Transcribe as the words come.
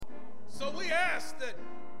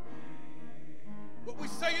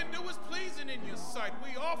is pleasing in your sight.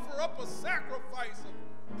 We offer up a sacrifice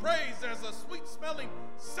of praise as a sweet-smelling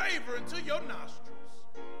savor into your nostrils.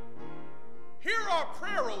 Hear our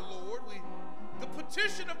prayer, O Lord. The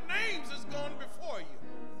petition of names is gone before you.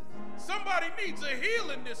 Somebody needs a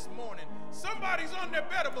healing this morning. Somebody's on their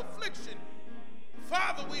bed of affliction.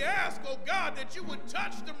 Father, we ask, oh God, that you would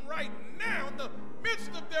touch them right now in the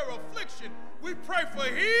midst of their affliction. We pray for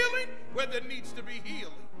healing where there needs to be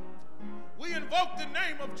healing. We invoke the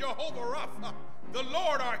name of Jehovah Rapha, the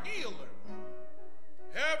Lord our healer.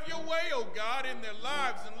 Have your way, oh God, in their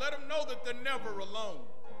lives and let them know that they're never alone.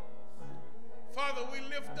 Father, we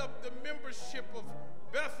lift up the membership of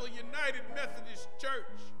Bethel United Methodist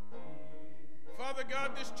Church. Father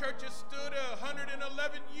God, this church has stood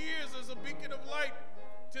 111 years as a beacon of light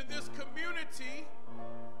to this community.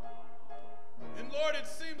 And Lord, it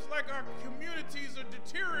seems like our communities are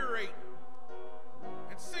deteriorating.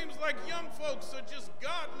 It seems like young folks are just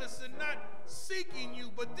godless and not seeking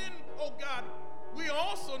you. But then, oh God, we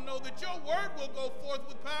also know that your word will go forth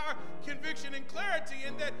with power, conviction, and clarity,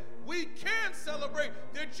 and that we can celebrate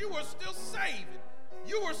that you are still saving.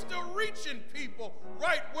 You are still reaching people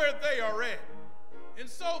right where they are at. And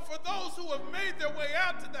so for those who have made their way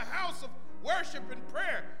out to the house of worship and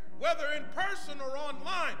prayer, whether in person or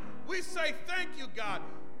online, we say thank you, God.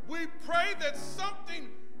 We pray that something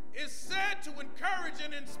is said to encourage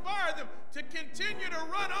and inspire them to continue to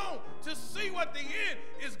run on to see what the end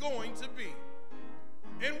is going to be.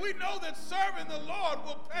 And we know that serving the Lord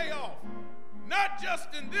will pay off, not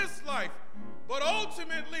just in this life, but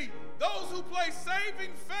ultimately those who place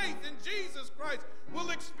saving faith in Jesus Christ will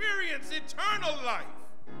experience eternal life.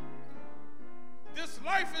 This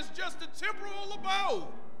life is just a temporal abode,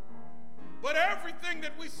 but everything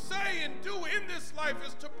that we say and do in this life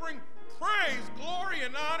is to bring praise, glory,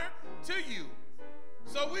 and honor to you.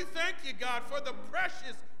 So we thank you, God, for the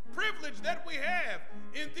precious privilege that we have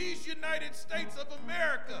in these United States of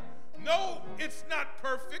America. No, it's not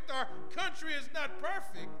perfect. Our country is not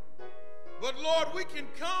perfect. But Lord, we can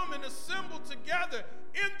come and assemble together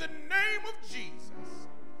in the name of Jesus.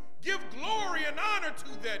 Give glory and honor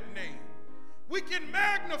to that name. We can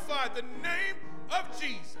magnify the name of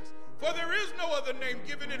Jesus. For there is no other name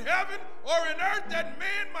given in heaven or in earth that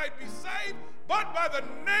man might be saved but by the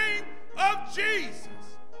name of Jesus.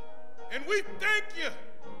 And we thank you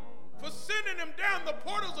for sending him down the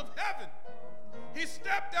portals of heaven. He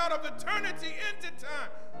stepped out of eternity into time,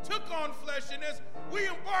 took on flesh, and as we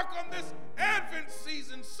embark on this Advent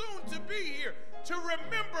season, soon to be here, to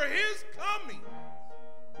remember his coming,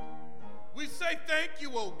 we say thank you,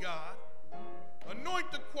 oh God.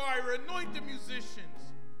 Anoint the choir, anoint the musicians.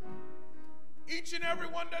 Each and every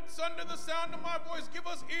one that's under the sound of my voice, give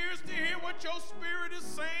us ears to hear what your Spirit is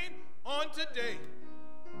saying on today.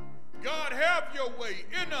 God, have your way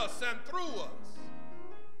in us and through us,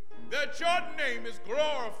 that your name is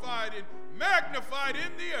glorified and magnified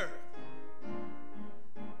in the earth.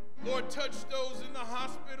 Lord, touch those in the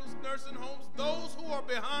hospitals, nursing homes, those who are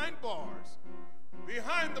behind bars,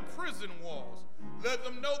 behind the prison walls. Let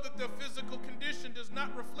them know that their physical condition does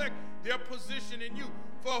not reflect their position in you.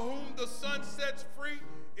 For whom the Son sets free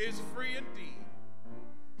is free indeed.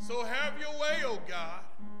 So have your way, O God,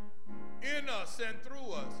 in us and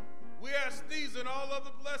through us. We ask these and all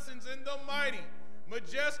other blessings in the mighty,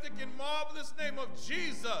 majestic, and marvelous name of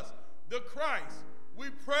Jesus, the Christ. We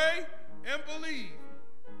pray and believe.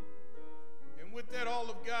 And with that, all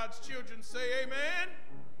of God's children say amen,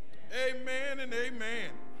 amen, and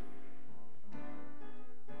amen.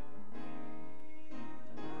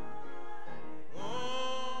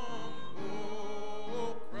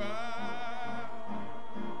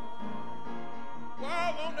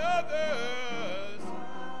 While on others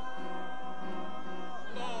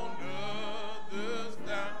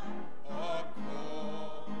thou art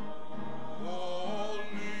called, holy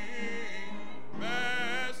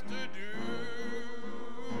Master, do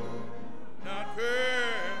not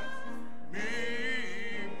pass me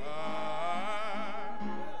by.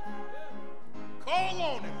 Call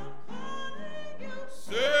on him.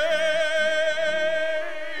 Savior,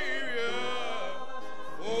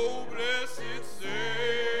 oh blessed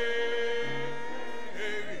Savior.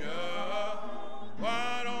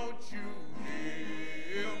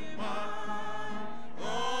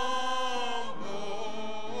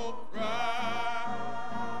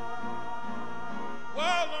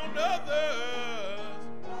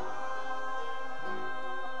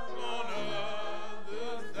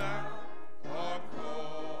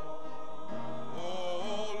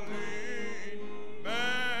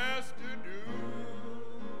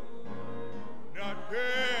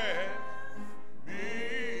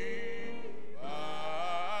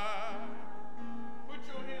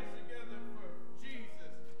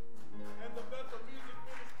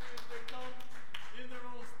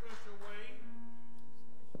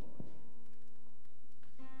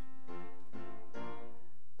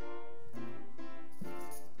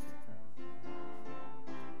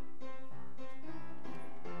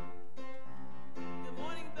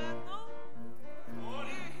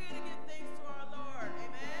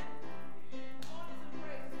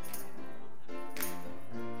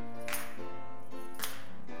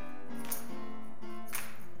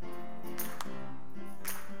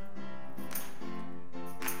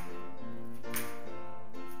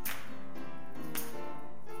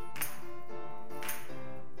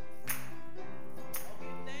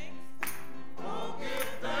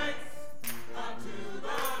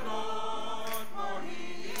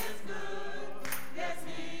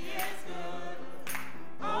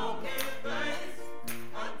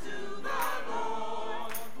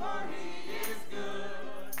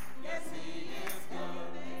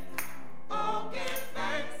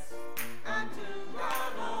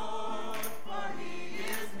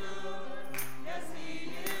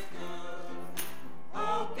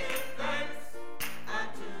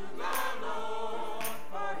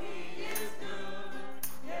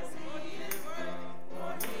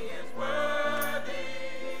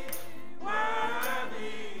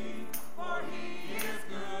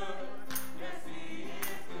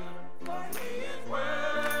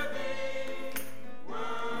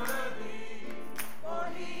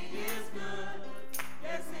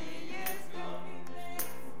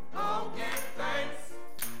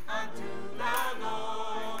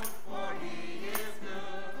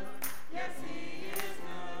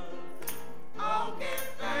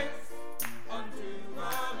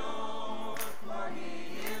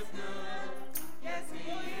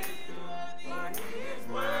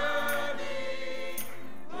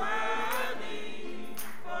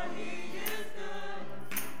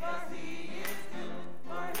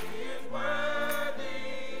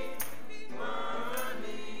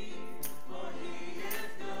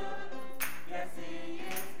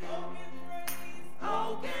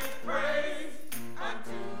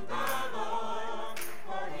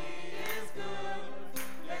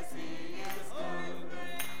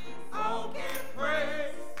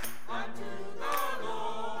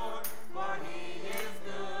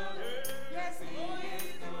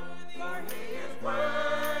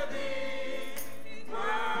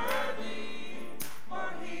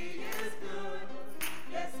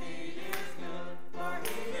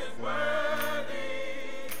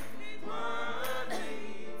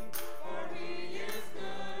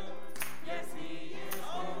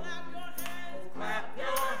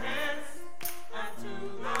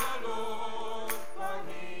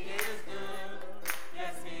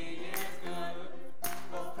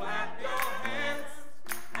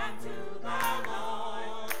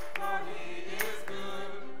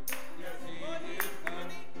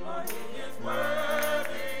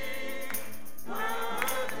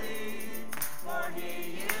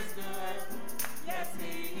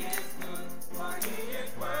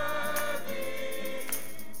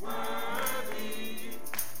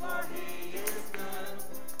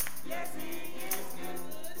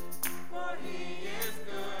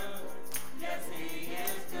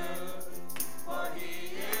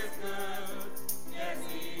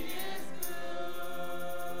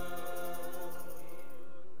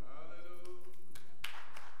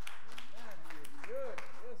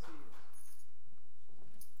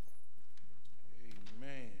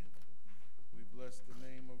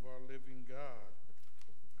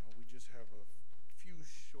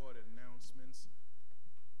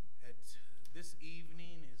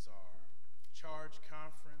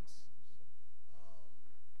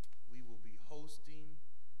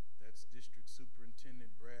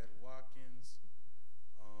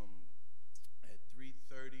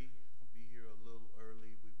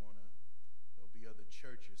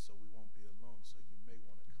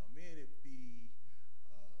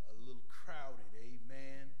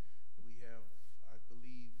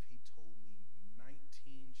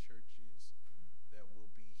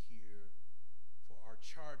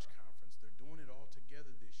 charge conference. They're doing it all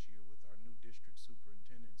together this year with our new district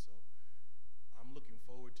superintendent. So I'm looking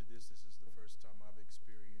forward to this. This is the first time I've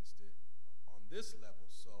experienced it on this level.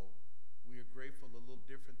 So we are grateful, a little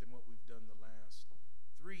different than what we've done the last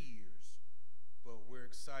 3 years. But we're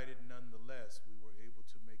excited nonetheless. We were able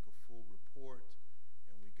to make a full report,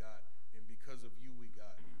 and because of you, we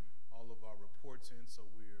got all of our reports in, so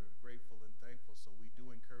we're grateful and thankful. So we do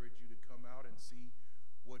encourage you to come out and see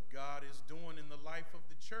what God is doing in the life of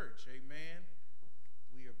the church. Amen.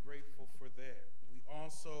 We are grateful for that. We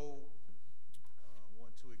also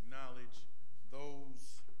want to acknowledge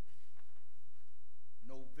those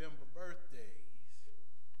November birthdays.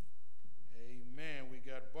 Amen. We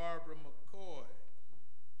got Barbara McCoy,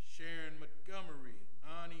 Sharon Montgomery,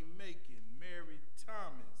 Annie Macon, Mary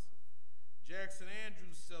Thomas, Jackson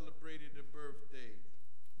Andrews celebrated a birthday,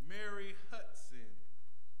 Mary Hudson,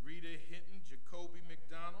 Rita Hinton, Jacoby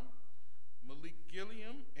McDonald, Malik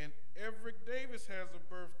Gilliam, and Everett Davis has a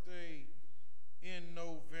birthday in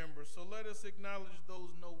November. So let us acknowledge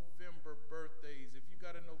those November birthdays. If you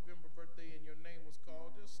got a November birthday and your name was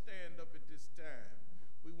called, just stand up at this time.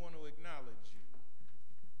 We want to acknowledge you.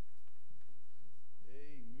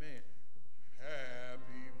 Amen.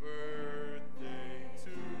 Happy birthday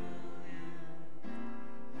to you.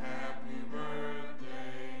 Happy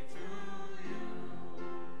birthday to you.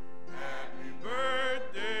 Happy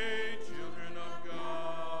birthday, children of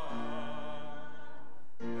God.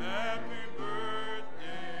 Happy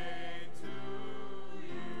birthday to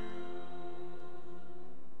you.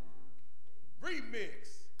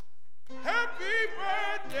 Remix. Happy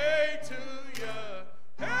birthday to you.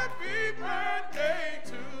 Happy birthday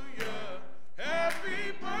to you.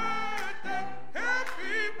 Happy birthday.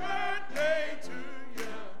 Happy birthday to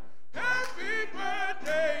you. Happy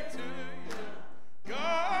birthday to you.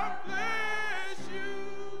 God bless you.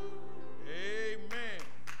 Amen.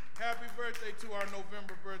 Happy birthday to our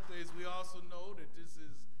November birthdays. We also know that this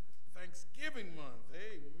is Thanksgiving month.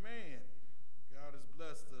 Amen. God has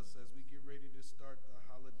blessed us as we get ready to start the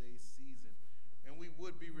holiday season. And we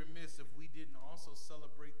would be remiss if we didn't also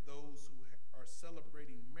celebrate those who are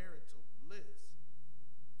celebrating marital bliss.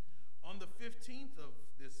 On the 15th of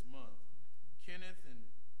this month, Kenneth and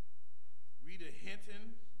Rita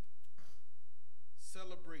Hinton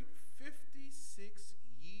celebrate 56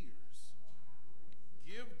 years.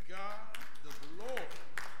 Give God the glory.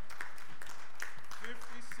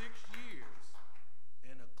 56 years.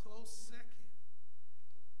 And a close second.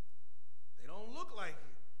 They don't look like it.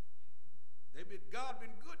 God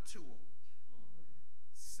been good to them.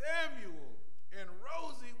 Samuel and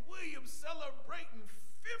Rosie Williams celebrating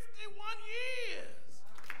 51 years.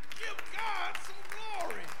 Give God some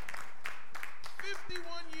glory. 51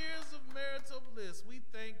 years of marital bliss. We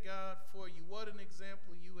thank God for you. What an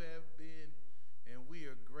example you have been, and we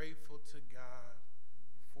are grateful to God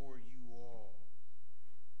for you all.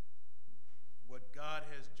 What God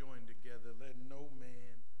has joined together, let no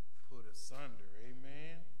man put asunder.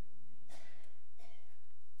 Amen.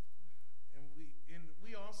 And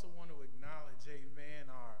we also want to acknowledge,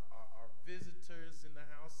 amen, our visitors in the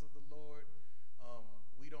house of the Lord.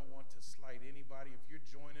 We don't want to slight anybody. If you're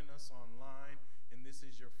joining us online and this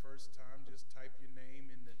is your first time, just type your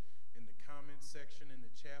name in the comment section in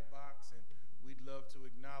the chat box, and we'd love to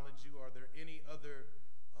acknowledge you. Are there any other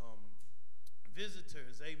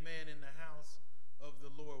visitors, amen, in the house of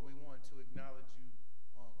the Lord? We want to acknowledge you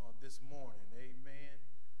this morning, amen.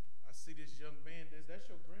 I see this young man.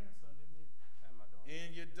 That's your grandson, isn't it?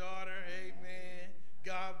 And your daughter, amen.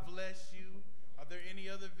 God bless you. Are there any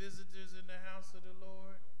other visitors in the house of the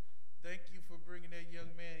Lord? Thank you for bringing that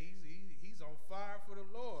young man. He's on fire for the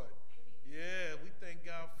Lord. Yeah, we thank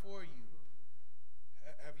God for you.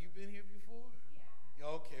 Have you been here before?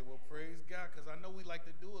 Yeah. Okay, well, praise God, because I know we like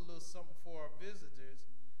to do a little something for our visitors,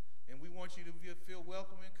 and we want you to feel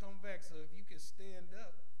welcome and come back. So if you can stand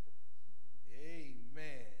up.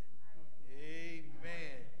 Amen.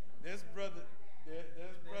 Amen. That's Brother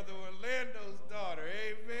Orlando's daughter.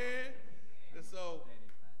 Amen. And so,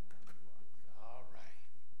 all right.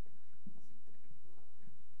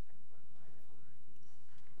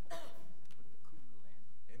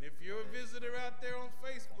 And if you're a visitor out there on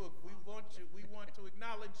Facebook, we want to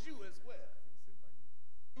acknowledge you as well.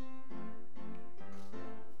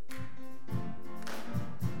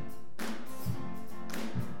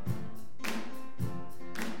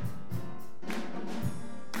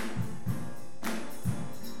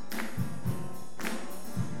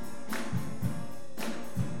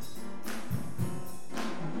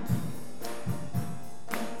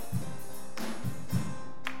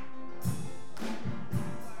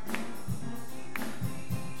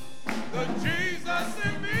 Jesus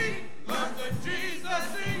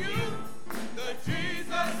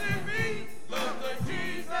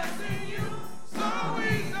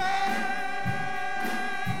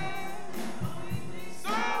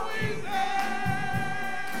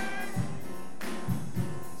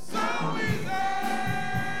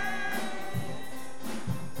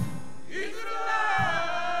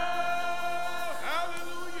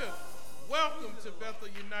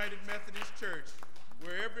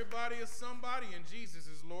somebody, and Jesus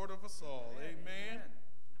is Lord of us all. Amen.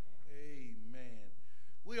 Amen.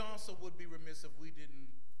 We also would be remiss if we didn't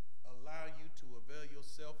allow you to avail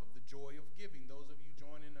yourself of the joy of giving. Those of you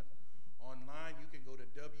joining us online, you can go to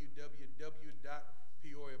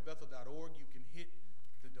www.peoriabethel.org. You can hit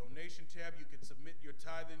the donation tab. You can submit your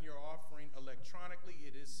tithe and your offering electronically.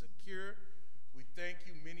 It is secure. We thank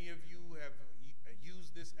you. Many of you have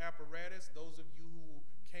used this apparatus. Those of you who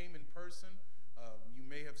came in person, you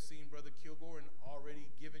may have seen Brother Kilgore and already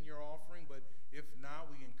given your offering, but if not,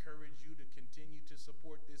 we encourage you to continue to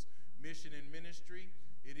support this mission and ministry.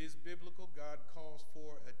 It is biblical. God calls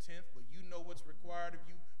for a tenth, but you know what's required of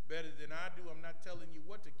you better than I do. I'm not telling you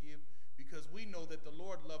what to give because we know that the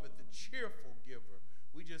Lord loveth the cheerful giver.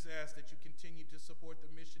 We just ask that you continue to support the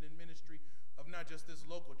mission and ministry of not just this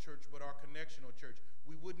local church, but our connectional church.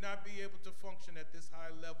 We would not be able to function at this high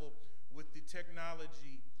level with the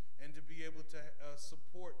technology and to be able to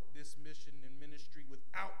support this mission and ministry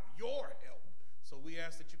without your help. So we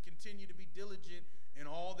ask that you continue to be diligent in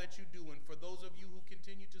all that you do. And for those of you who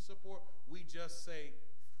continue to support, we just say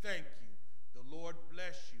thank you. The Lord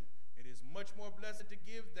bless you. It is much more blessed to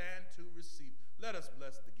give than to receive. Let us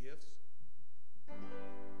bless the gifts.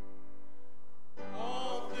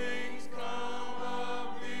 All things come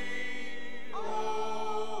of thee,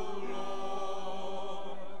 O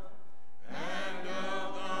Lord, and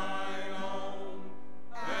of thine own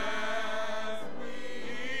hath we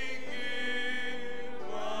given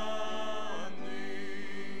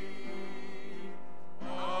thee. Amen.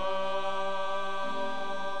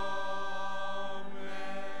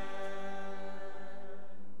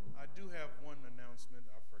 I do have one announcement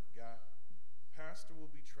I forgot. Pastor will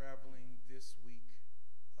be traveling this week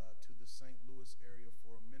to the St. Louis area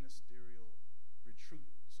for a ministerial retreat.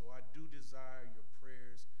 So I do desire your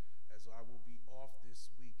prayers as I will be off this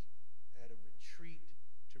week at a retreat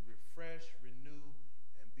to refresh, renew,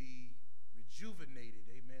 and be rejuvenated.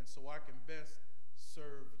 Amen. So I can best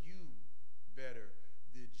serve you better.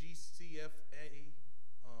 The GCFA,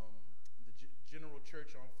 the General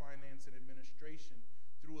Church on Finance and Administration,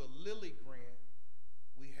 through a Lilly grant,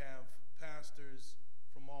 we have pastors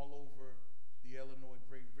from all over the Illinois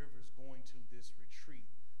Great Rivers going to this retreat.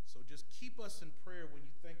 So just keep us in prayer when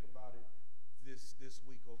you think about it this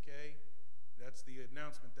week, okay? That's the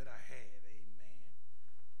announcement that I had. Amen.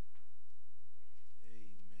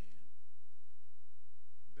 Amen.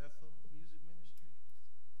 Bethel Music Ministry.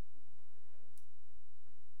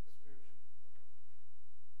 Scripture.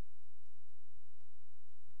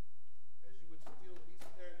 As you would still be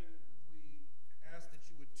standing, we ask that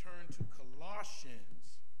you would turn to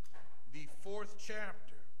Colossians, the 4th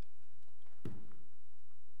chapter.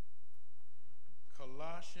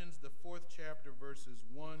 Colossians, the 4th chapter, verses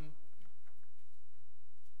 1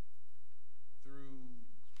 through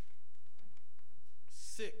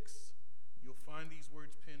 6. You'll find these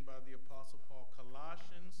words penned by the Apostle Paul.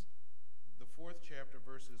 Colossians, the 4th chapter,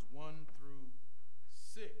 verses 1 through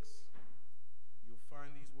 6. You'll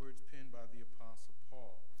find these words penned by the Apostle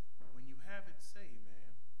Paul. When you have it, say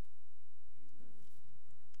amen. Amen.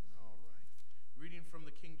 All right. Reading from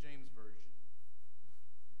the King James Version.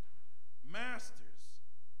 Masters,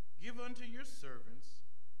 give unto your servants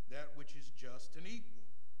that which is just and equal,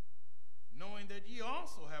 knowing that ye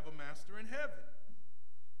also have a master in heaven.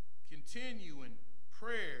 Continue in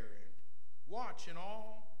prayer and watch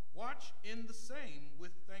in the same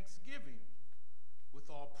with thanksgiving, with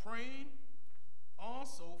all praying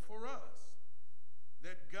also for us,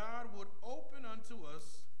 that God would open unto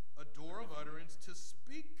us a door of utterance to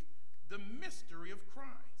speak the mystery of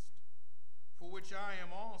Christ, for which I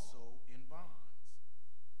am also in bonds,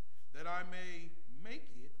 that I may make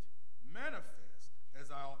it manifest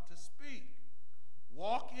as I ought to speak.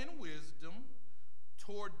 Walk in wisdom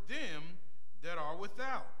toward them that are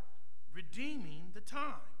without, redeeming the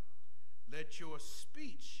time. Let your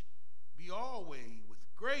speech be always with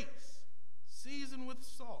grace, seasoned with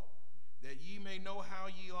salt, that ye may know how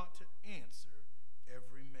ye ought to answer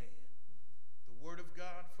every man. The word of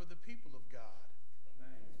God for the people of God.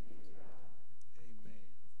 Thanks be to God. Amen.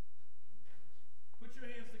 Put your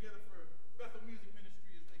hands together for Bethel Music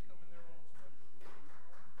Ministry as they come in their own special.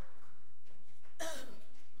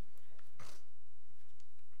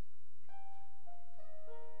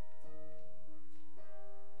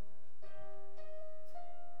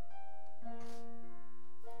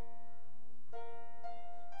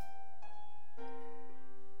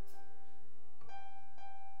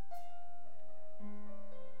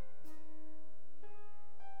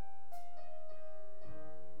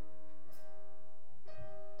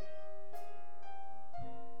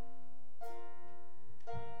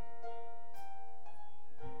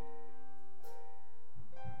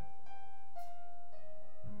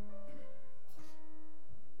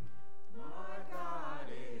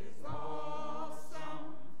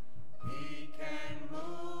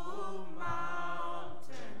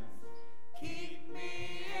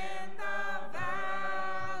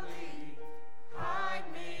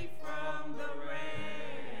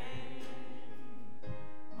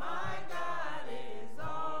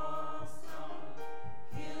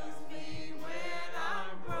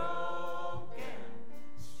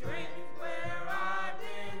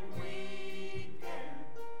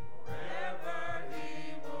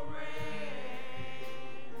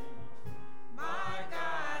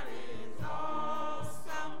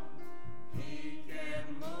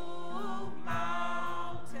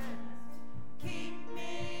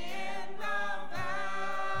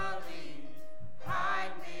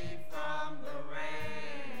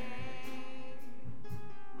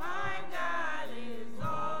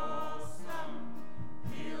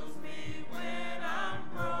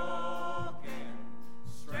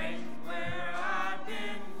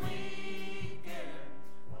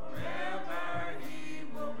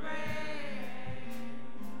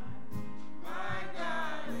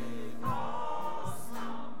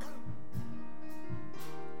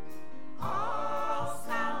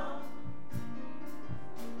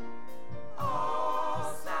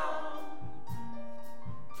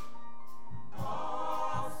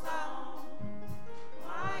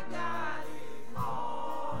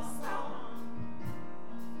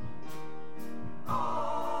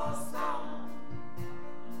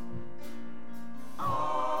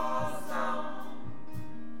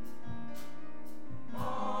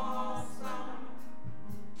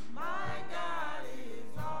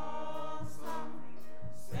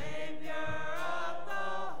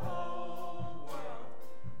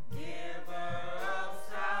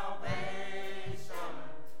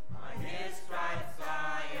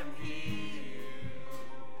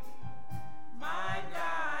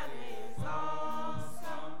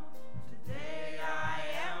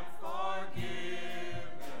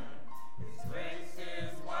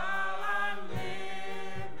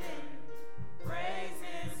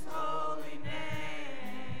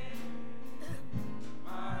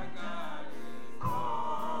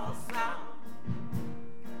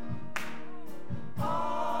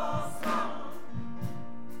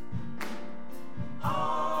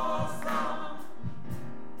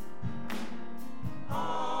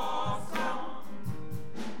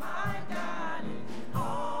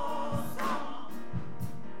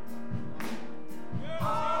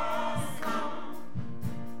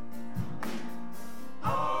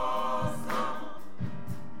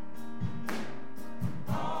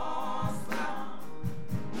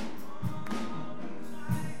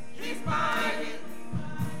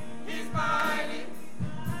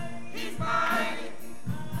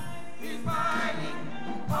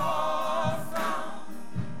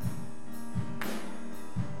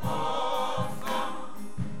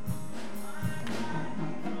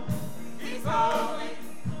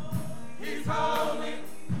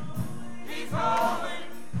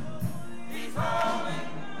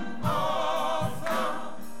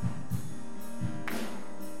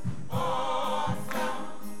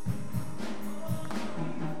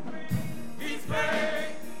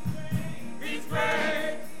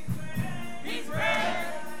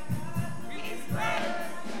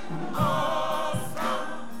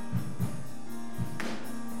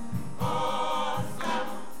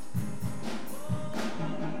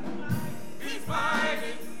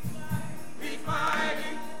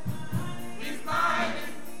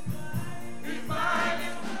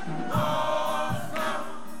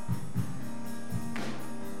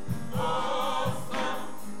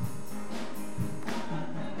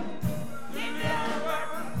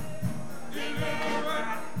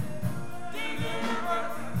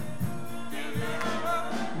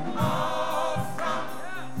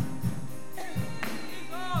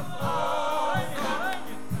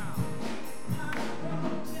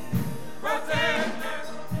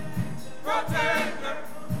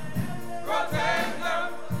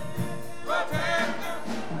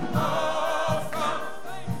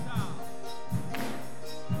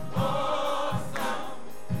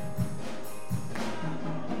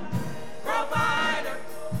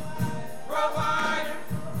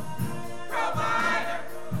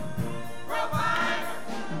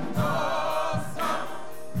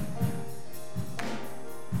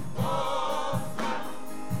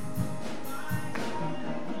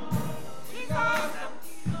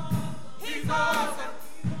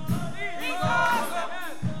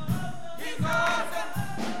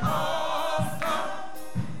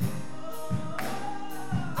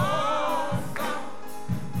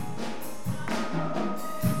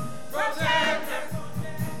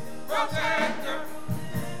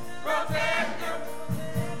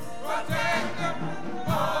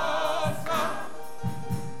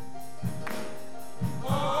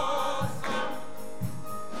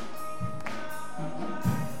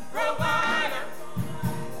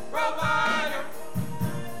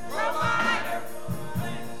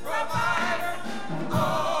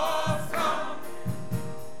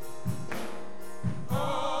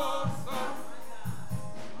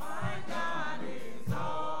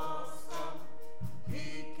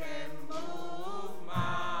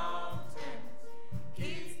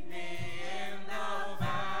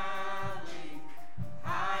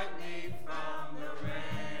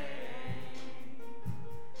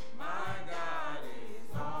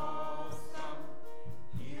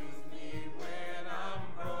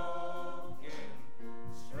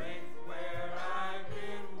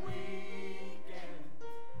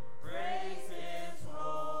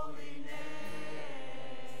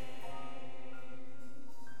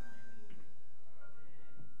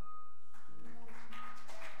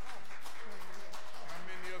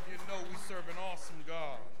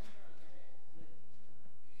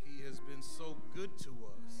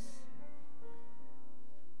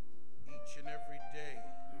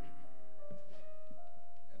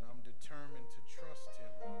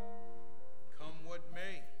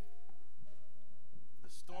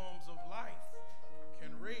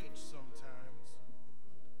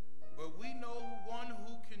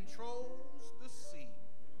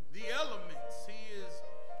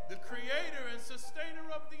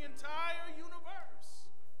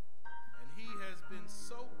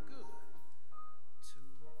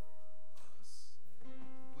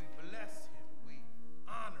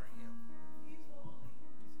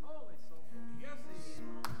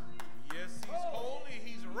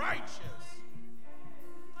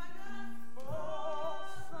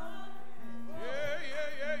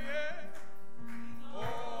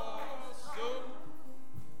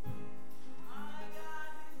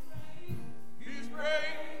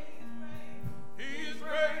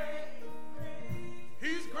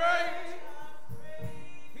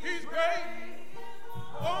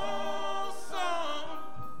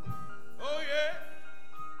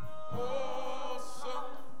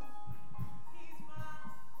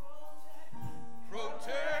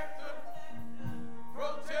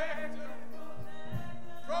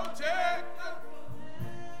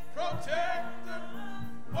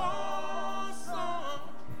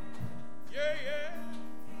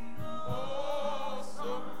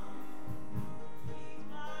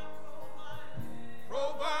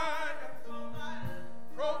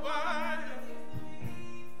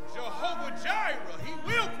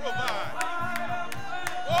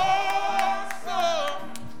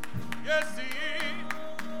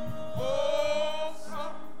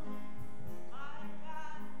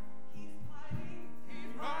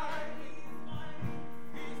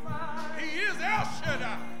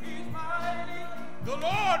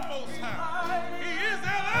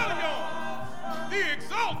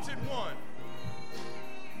 Blessed One.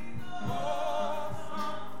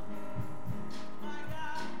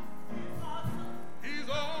 He's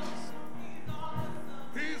awesome.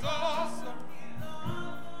 He's awesome.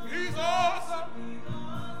 He's awesome.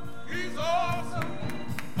 He's awesome.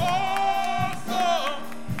 Awesome.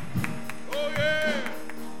 Oh yeah.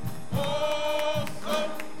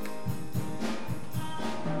 Awesome.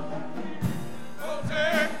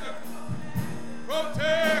 Protector.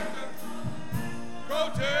 Protector.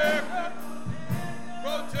 Protector.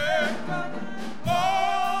 Protector.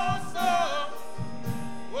 Awesome.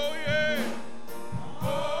 Oh yeah.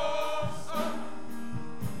 Awesome.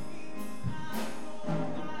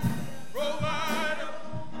 Provider.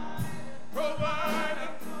 Provider.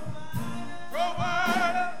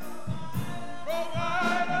 Provider.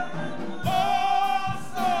 Provider.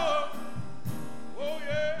 Awesome. Oh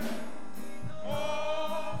yeah.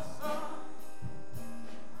 Awesome.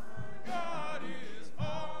 God is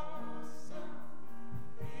awesome.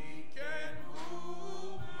 He can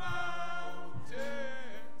move mountains.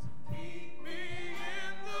 Keep me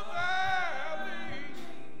in the valley.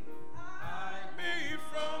 Hide me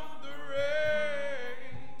from the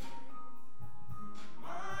rain.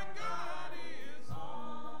 My God is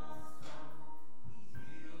awesome. He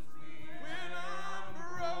heals me when I'm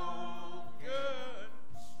broken.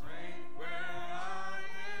 Strength where I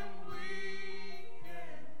am weak.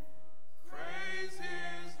 Praise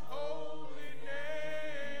His holy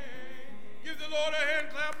name. Give the Lord a hand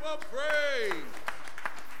clap of praise.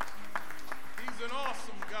 He's an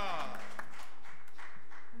awesome God.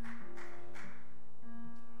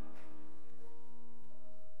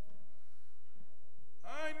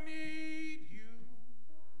 I need you.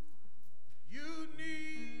 You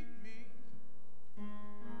need me.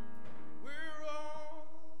 We're all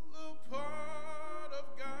a part of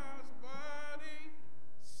God's body.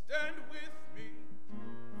 Stand with me.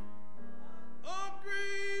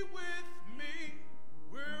 Agree with me.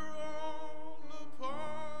 We're all a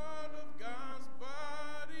part of God's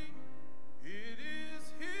body. It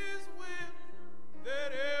is His will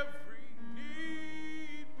that every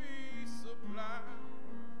need be supplied.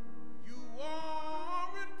 You are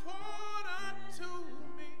important to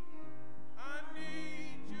me. I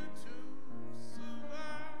need you to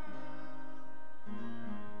survive.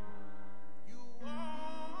 You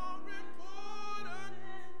are important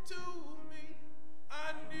to me.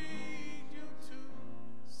 I need you to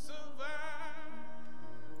survive.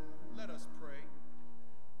 Let us pray.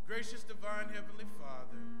 Gracious divine Heavenly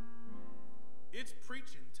Father, it's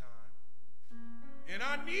preaching time, and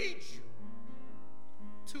I need you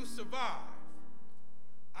to survive.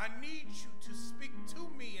 I need you to speak to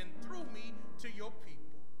me and through me to your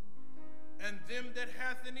people. And them that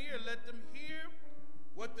hath an ear, let them hear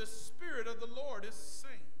what the Spirit of the Lord is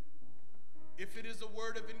saying. If it is a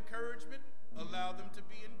word of encouragement, allow them to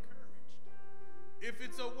be encouraged. If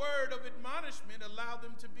it's a word of admonishment, allow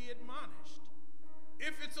them to be admonished.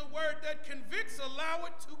 If it's a word that convicts, allow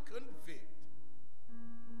it to convict.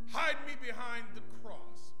 Hide me behind the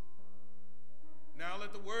cross. Now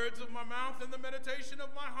let the words of my mouth and the meditation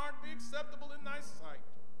of my heart be acceptable in thy sight.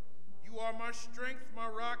 You are my strength, my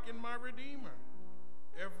rock, and my redeemer.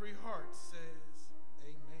 Every heart says,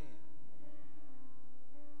 amen.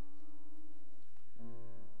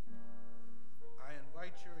 I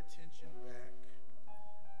invite your attention back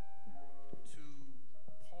to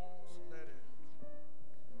Paul's letter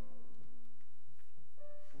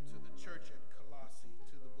to the church at Colossae,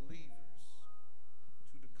 to the believers,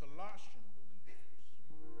 to the Colossian believers.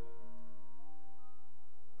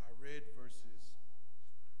 I read verses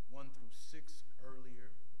 1 through 6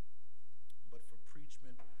 earlier, but for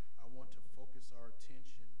preachment, I want to focus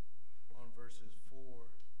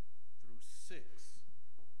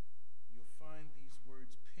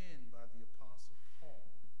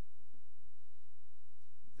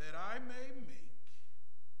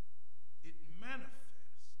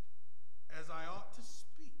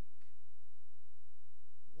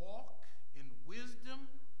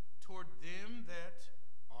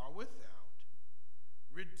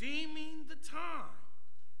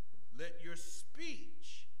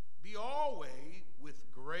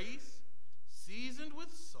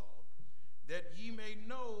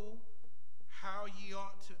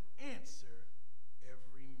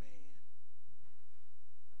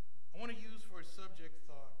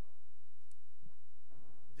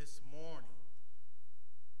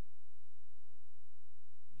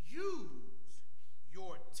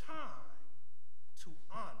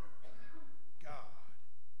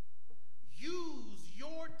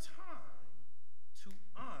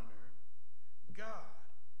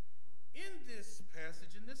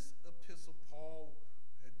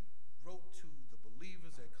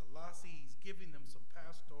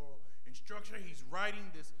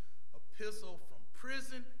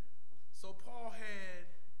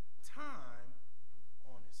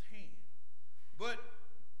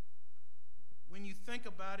think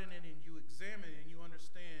about it and you examine it and you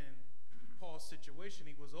understand Paul's situation,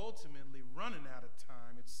 he was ultimately running out of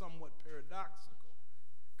time. It's somewhat paradoxical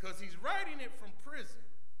because he's writing it from prison,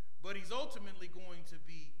 but he's ultimately going to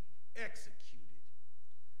be executed.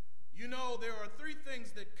 You know, there are three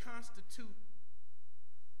things that constitute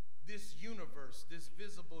this universe, this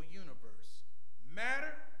visible universe: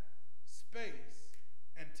 matter, space,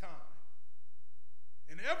 and time.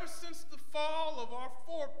 And ever since the fall of our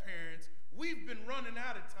foreparents, we've been running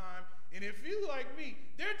out of time. And if you like me,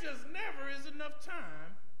 there just never is enough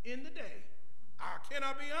time in the day. Can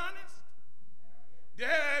I be honest?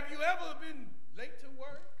 Have you ever been late to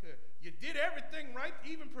work? You did everything right,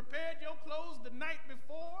 even prepared your clothes the night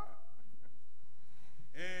before,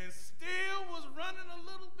 and still was running a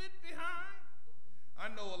little bit behind?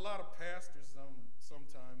 I know a lot of pastors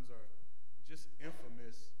sometimes are just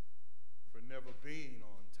infamous for never being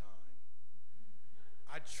on time.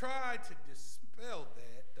 I try to dispel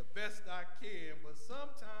that the best I can, but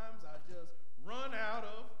sometimes I just run out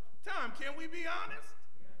of time. Can we be honest?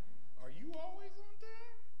 Are you always on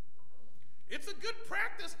time? It's a good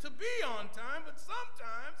practice to be on time, but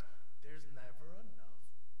sometimes there's never enough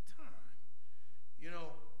time. You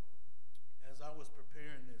know, as I was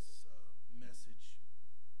preparing this message,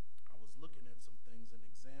 I was looking at some things and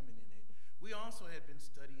examining it. We also had been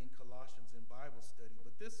studying Colossians in Bible study,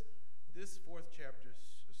 but this fourth chapter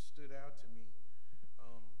stood out to me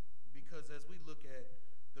because as we look at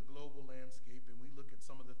the global landscape and we look at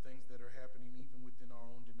some of the things that are happening even within our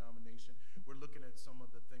own denomination, we're looking at some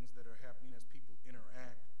of the things that are happening as people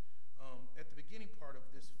interact. At the beginning part of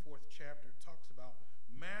this fourth chapter, it talks about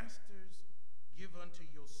masters, give unto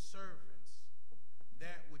your servants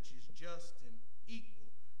that which is just and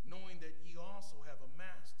equal, knowing that ye also have a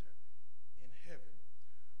master in heaven.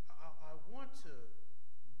 I want to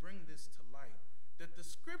bring this to light, that the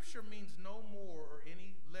scripture means no more or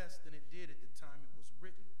any less than it did at the time it was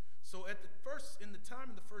written. So in the time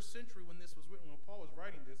of the first century when this was written, when Paul was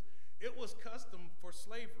writing this, it was custom for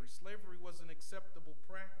slavery. Slavery was an acceptable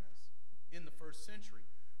practice in the first century.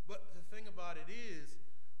 But the thing about it is,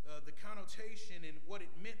 the connotation and what it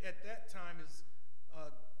meant at that time is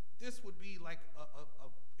this would be like a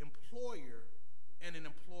employer and an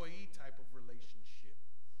employee type of relationship.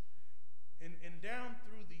 And down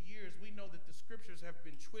through the years, we know that the scriptures have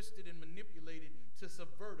been twisted and manipulated to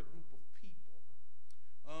subvert a group of people.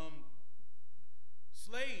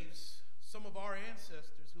 Slaves, some of our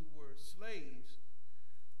ancestors who were slaves,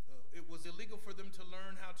 it was illegal for them to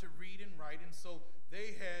learn how to read and write, and so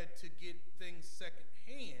they had to get things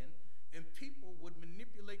secondhand, and people would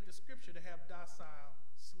manipulate the scripture to have docile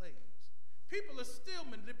slaves. People are still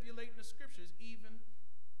manipulating the scriptures even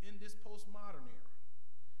in this postmodern era.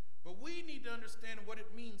 But we need to understand what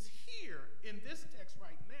it means here in this text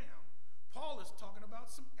right now. Paul is talking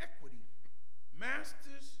about some equity.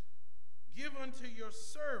 Masters, give unto your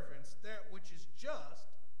servants that which is just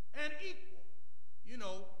and equal. You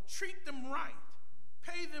know, treat them right.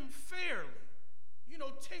 Pay them fairly. You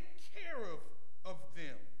know, take care of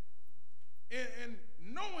them. And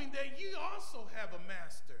knowing that you also have a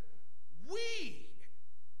master. We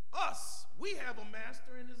have a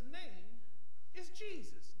master, and his name is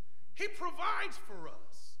Jesus. He provides for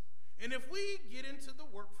us. And if we get into the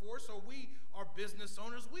workforce or we are business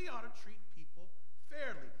owners, we ought to treat people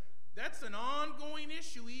fairly. That's an ongoing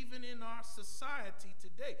issue even in our society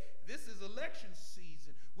today. This is election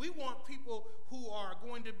season. We want people who are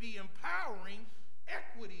going to be empowering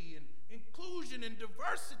equity and inclusion and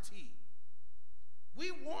diversity.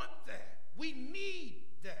 We want that. We need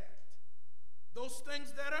that. Those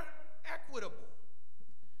things that are equitable.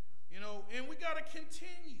 You know, and we got to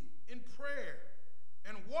continue in prayer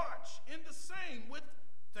and watch in the same with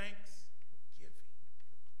thanksgiving.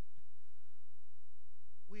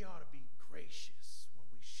 We ought to be gracious when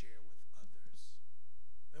we share with others.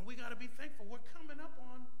 And we got to be thankful. We're coming up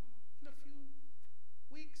on, in a few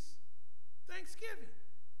weeks, Thanksgiving.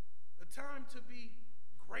 A time to be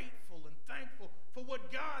grateful and thankful for what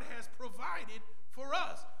God has provided for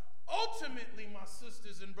us. Ultimately, my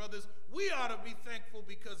sisters and brothers, we ought to be thankful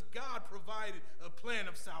because God provided a plan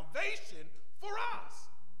of salvation for us.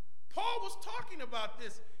 Paul was talking about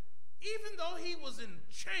this. Even though he was in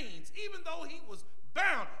chains, even though he was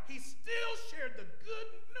bound, he still shared the good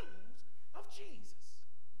news of Jesus.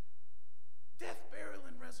 Death, burial,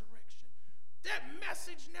 and resurrection. That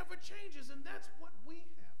message never changes, and that's what we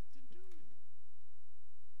have to do.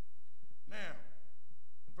 Now,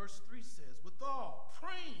 verse 3 says, withal,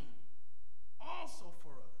 praying also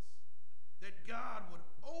for us, that God would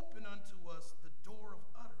open unto us the door of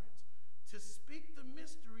utterance, to speak the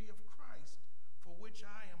mystery of Christ, for which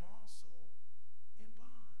I am also in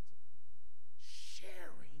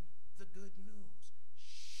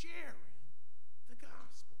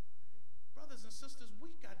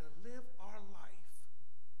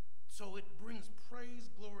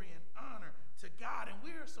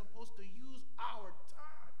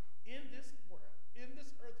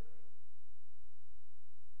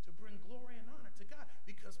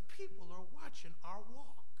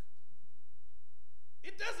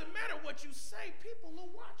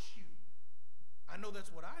know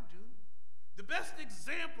that's what I do. The best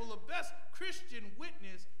example, the best Christian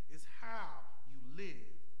witness is how you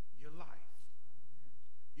live your life.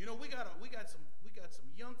 You know, we got some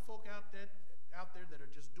young folk out there that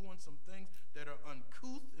are just doing some things that are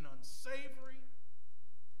uncouth and unsavory.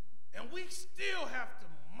 And we still have to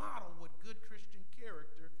model what good Christian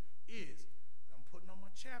character is. And I'm putting on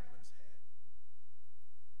my chaplain's hat.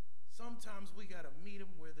 Sometimes we got to meet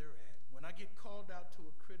them where they're at. When I get called out to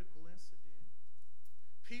a critical incident,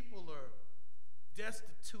 people are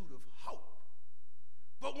destitute of hope.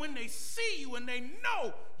 But when they see you and they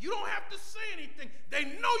know, you don't have to say anything. They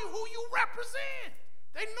know who you represent.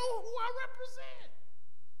 They know who I represent.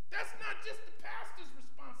 That's not just the pastor's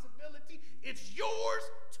responsibility. It's yours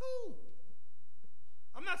too.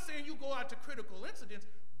 I'm not saying you go out to critical incidents,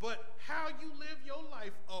 but how you live your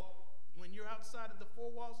life up when you're outside of the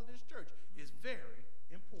four walls of this church is very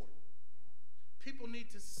important. People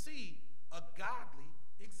need to see a godly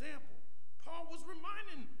example. Paul was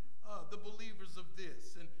reminding the believers of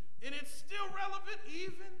this, and it's still relevant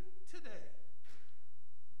even today.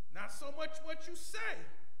 Not so much what you say,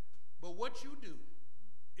 but what you do.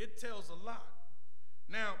 It tells a lot.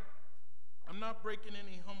 Now, I'm not breaking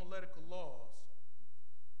any homiletical laws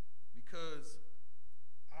because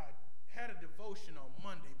I had a devotion on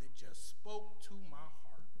Monday that just spoke to my heart.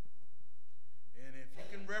 And if you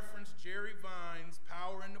can reference Jerry Vine's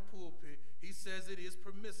Power in the Pulpit, he says it is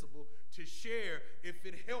permissible to share if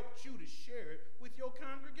it helped you to share it with your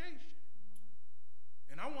congregation.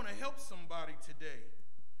 And I want to help somebody today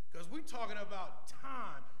because we're talking about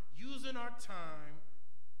time, using our time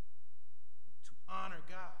to honor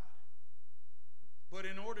God. But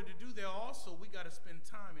in order to do that also, we got to spend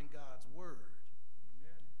time in God's word.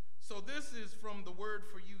 Amen. So this is from the word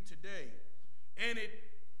for you today. And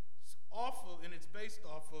it's based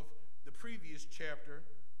off of the previous chapter,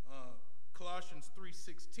 Colossians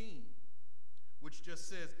 3:16, which just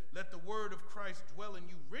says, "Let the word of Christ dwell in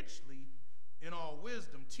you richly in all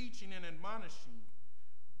wisdom, teaching and admonishing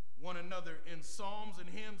one another in psalms and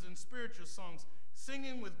hymns and spiritual songs,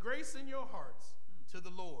 singing with grace in your hearts to the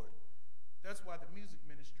Lord." That's why the music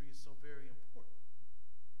ministry is so very important.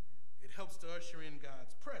 It helps to usher in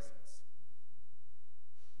God's presence.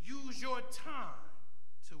 Use your time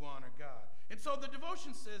to honor God. And so the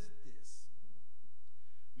devotion says this: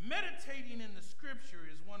 meditating in the scripture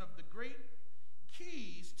is one of the great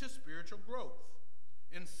keys to spiritual growth.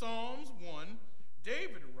 In Psalms 1,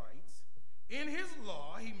 David writes, "In his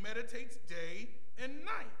law he meditates day and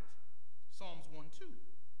night." Psalms 1:2.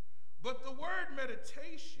 But the word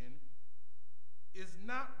meditation is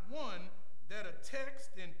not one that a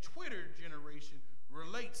text and Twitter generation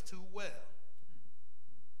relates to well.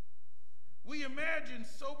 We imagine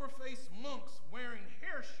sober-faced monks wearing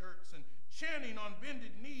hair shirts and chanting on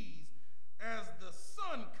bended knees as the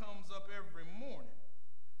sun comes up every morning.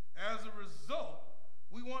 As a result,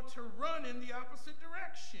 we want to run in the opposite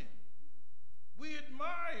direction. We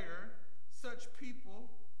admire such people.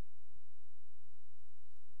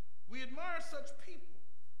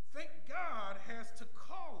 Think God has to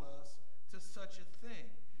call us to such a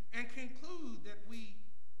thing and conclude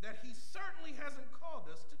that he certainly hasn't called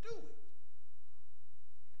us to do it.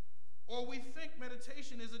 Or we think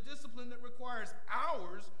meditation is a discipline that requires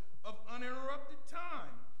hours of uninterrupted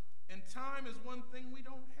time, and time is one thing we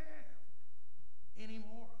don't have any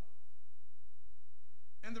more of.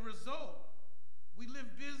 And the result, we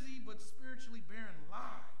live busy but spiritually barren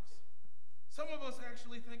lives. Some of us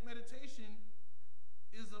actually think meditation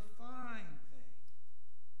is a fine thing.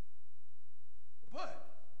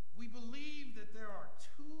 But we believe that there are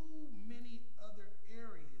too many other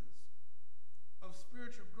areas of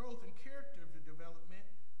spiritual growth and character development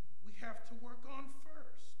we have to work on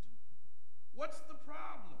first. What's the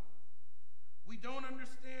problem? We don't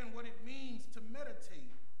understand what it means to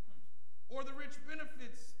meditate or the rich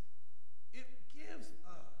benefits it gives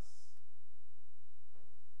us.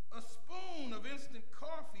 A spoon of instant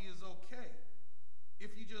coffee is okay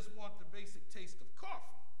if you just want the basic taste of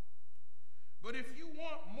coffee. But if you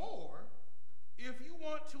want more, if you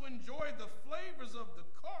want to enjoy the flavors of the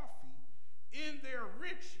coffee in their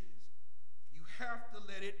riches, you have to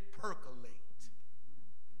let it percolate.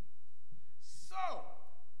 So,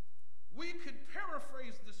 we could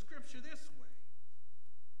paraphrase the scripture this way.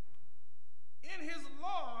 In his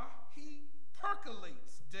law, he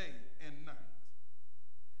percolates day and night.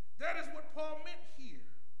 That is what Paul meant here.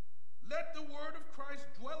 Let the word of Christ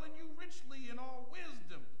dwell in you richly in all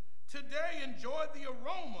wisdom. Today, enjoy the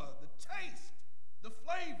aroma, the taste, the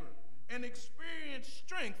flavor, and experience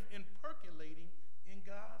strength in percolating in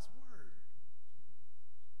God's word.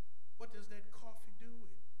 What does that coffee do?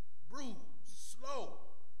 It brews slow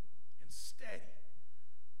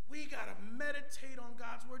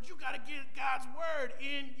word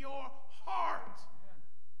in your heart.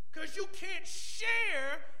 Because you can't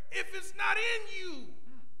share if it's not in you.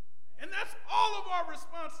 And that's all of our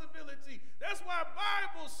responsibility. That's why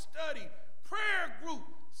Bible study, prayer group,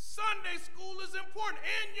 Sunday school is important,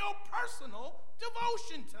 and your personal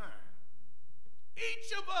devotion time.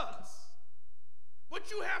 Each of us. But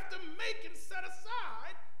you have to make and set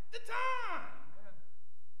aside the time.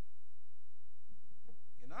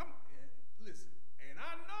 And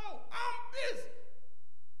I know I'm busy,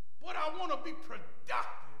 but I want to be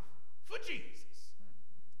productive for Jesus.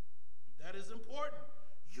 That is important.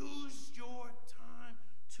 Use your time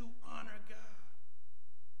to honor God.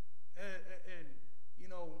 And you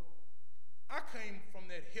know, I came from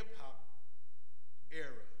that hip-hop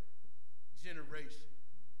era, generation,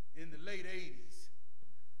 in the late 80s.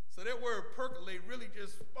 So that word percolate really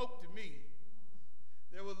just spoke to me.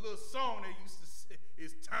 There was a little song that used to say,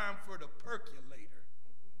 "It's time for the percolator."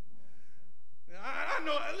 Now, I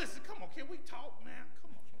know, listen, come on, can we talk, man?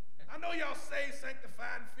 Come on. I know y'all saved,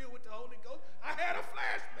 sanctified, and filled with the Holy Ghost. I had a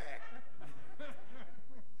flashback.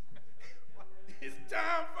 It's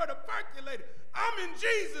time for the percolator. I'm in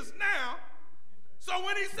Jesus now. So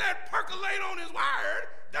when he said percolate on his word,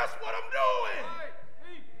 that's what I'm doing.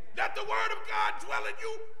 Let the word of God dwell in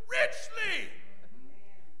you richly.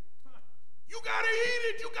 You got to eat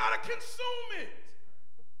it. You got to consume it.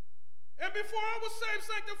 And before I was saved,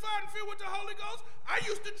 sanctified, and filled with the Holy Ghost, I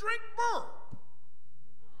used to drink beer.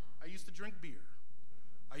 I used to drink beer.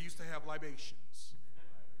 I used to have libations.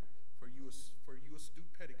 For you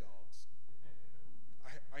astute pedagogues,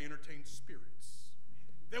 I entertained spirits.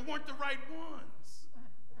 They weren't the right ones.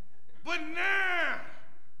 But now,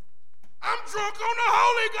 I'm drunk on the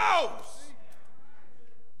Holy Ghost.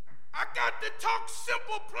 I got to talk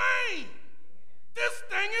simple, plain. This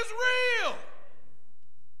thing is real.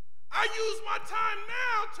 I use my time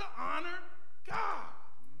now to honor God.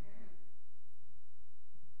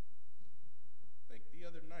 I think the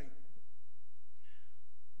other night,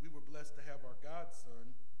 we were blessed to have our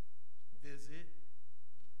godson visit.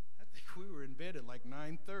 I think we were in bed at like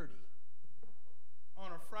 9:30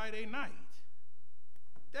 on a Friday night.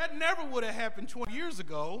 That never would have happened 20 years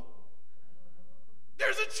ago.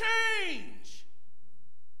 There's a change.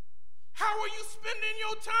 How are you spending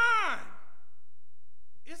your time?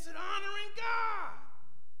 Is it honoring God?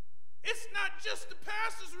 It's not just the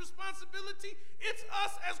pastor's responsibility. It's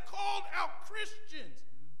us as called out Christians.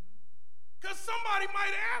 Because somebody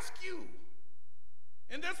might ask you.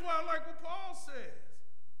 And that's why I like what Paul says.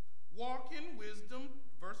 Walk in wisdom,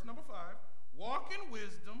 verse number 5. Walk in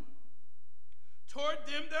wisdom toward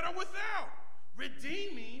them that are without,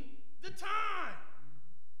 redeeming the time,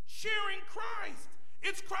 sharing Christ.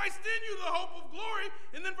 It's Christ in you, the hope of glory.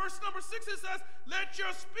 And then verse number 6, it says, let your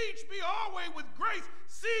speech be always with grace,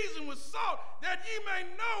 seasoned with salt, that ye may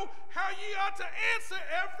know how ye ought to answer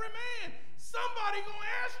every man. Somebody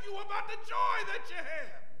gonna ask you about the joy that you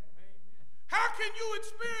have. How can you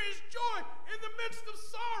experience joy in the midst of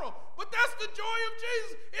sorrow? But that's the joy of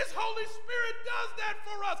Jesus. His Holy Spirit does that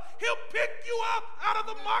for us. He'll pick you up out of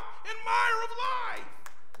the muck and mire of life.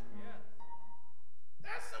 Yes.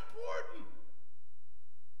 That's important.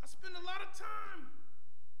 I spend a lot of time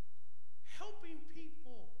helping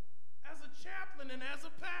people as a chaplain and as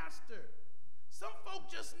a pastor. Some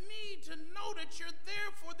folk just need to know that you're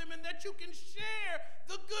there for them and that you can share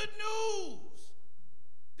the good news.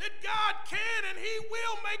 That God can and he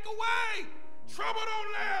will make a way. Trouble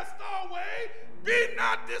don't last always. Be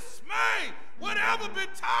not dismayed. Whatever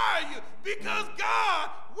betide you, because God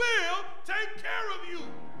will take care of you.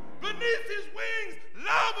 Beneath his wings,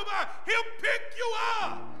 love about. He'll pick you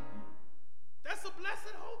up. That's a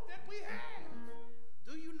blessed hope that we have.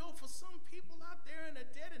 Do you know for some people out there in a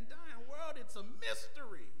dead and dying world, it's a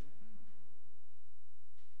mystery.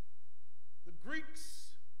 The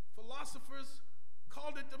Greeks, philosophers,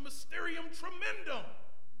 called it the mysterium tremendum,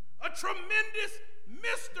 a tremendous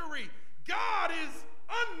mystery. God is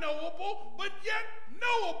unknowable, but yet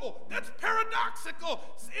knowable. That's paradoxical.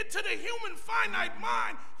 To the human finite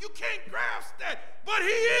mind, you can't grasp that, but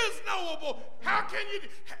he is knowable. How can you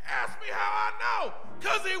ask me how I know?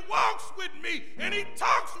 Because he walks with me, and he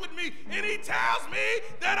talks with me, and he tells me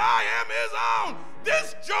that I am his own.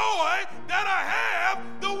 This joy that I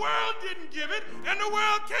have, the world didn't give it, and the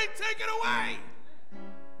world can't take it away.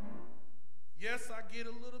 Yes, I get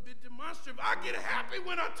a little bit demonstrative. I get happy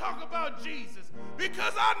when I talk about Jesus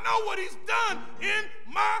because I know what he's done in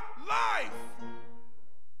my life.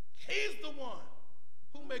 He's the one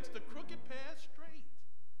who makes the crooked path straight.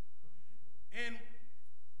 And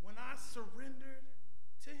when I surrendered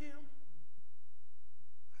to him,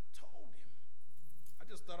 I told him. I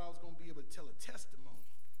just thought I was going to be able to tell a testimony.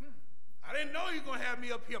 have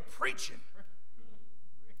me up here preaching.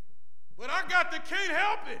 But I can't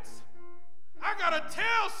help it. I got to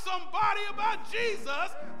tell somebody about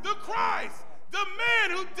Jesus, the Christ, the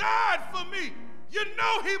man who died for me. You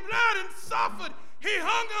know he bled and suffered. He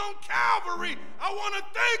hung on Calvary. I want to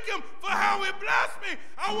thank him for how he blessed me.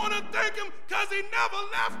 I want to thank him because he never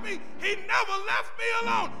left me. He never left me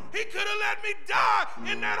alone. He could have let me die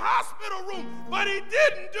in that hospital room, but he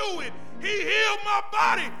didn't do it. He healed my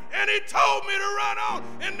body, and he told me to run on.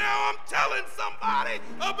 And now I'm telling somebody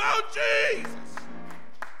about Jesus.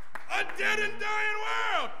 A dead and dying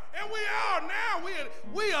world. And we are now.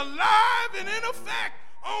 We alive and in effect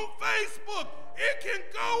on Facebook. It can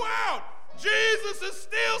go out. Jesus is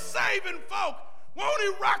still saving folk. Won't he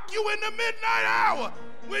rock you in the midnight hour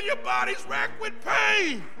when your body's racked with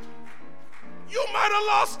pain? You might have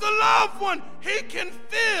lost a loved one. He can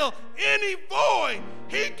fill any void.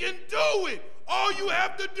 He can do it. All you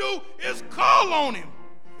have to do is call on him.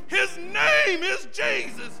 His name is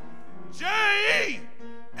Jesus. J-E-S-U-S.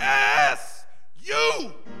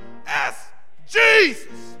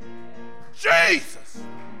 Jesus. Jesus.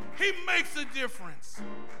 He makes a difference.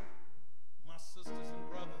 My sisters and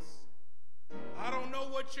brothers, I don't know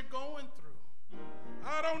what you're going through.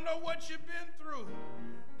 I don't know what you've been through.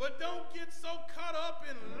 But don't get so caught up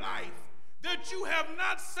in life that you have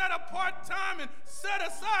not set apart time and set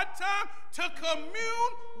aside time to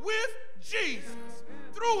commune with Jesus.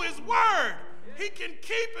 Through his word, he can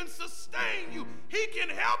keep and sustain you. He can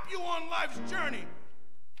help you on life's journey.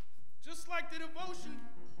 Just like the devotion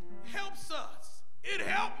helps us. It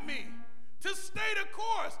helped me to stay the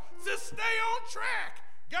course, to stay on track.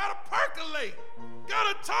 Gotta percolate.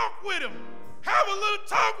 Gotta talk with him. Have a little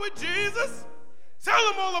talk with Jesus.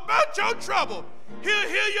 Tell him all about your trouble. He'll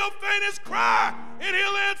hear your faintest cry, and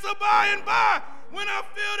he'll answer by and by. When I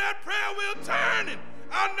feel that prayer wheel turning,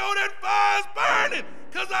 I know that fire's burning,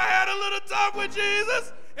 because I had a little talk with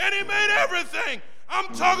Jesus, and he made everything.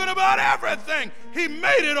 I'm talking about everything. He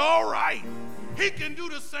made it all right. He can do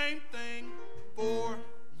the same thing for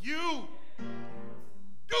you.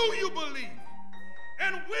 Do you believe it?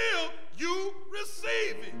 And will you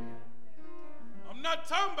receive it? I'm not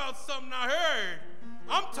talking about something I heard.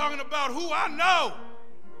 I'm talking about who I know.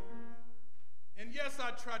 And yes,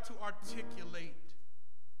 I try to articulate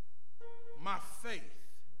my faith.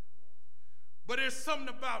 But there's something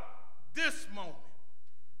about this moment.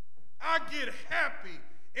 I get happy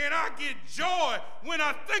and I get joy when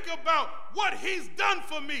I think about what he's done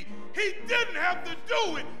for me. He didn't have to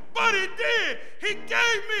do it, but he did. He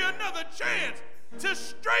gave me another chance to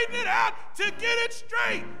straighten it out, to get it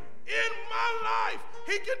straight. In my life,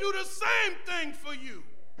 he can do the same thing for you.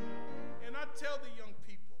 And I tell the young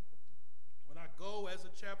people, when I go as a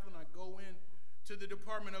chaplain, I go in to the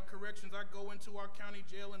Department of Corrections, I go into our county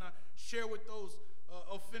jail, and I share with those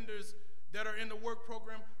offenders that are in the work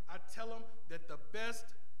program. I tell them that the best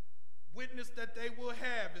witness that they will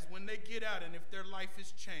have is when they get out and if their life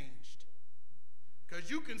is changed. Because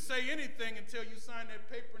you can say anything until you sign that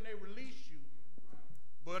paper and they release you.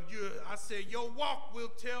 But I said, your walk will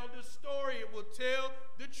tell the story. It will tell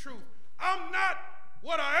the truth. I'm not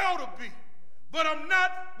what I ought to be, but I'm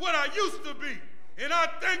not what I used to be. And I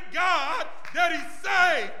thank God that he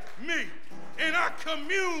saved me. And I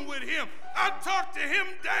commune with him. I talk to him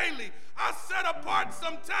daily. I set apart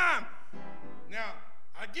some time. Now,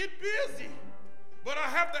 I get busy, but I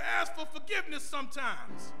have to ask for forgiveness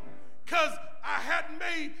sometimes because I hadn't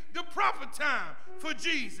made the proper time for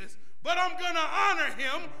Jesus. But I'm going to honor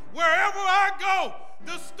him wherever I go.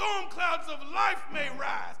 The storm clouds of life may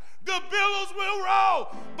rise. The billows will roll.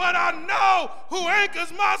 But I know who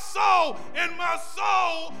anchors my soul, and my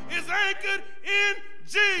soul is anchored in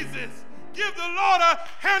Jesus. Give the Lord a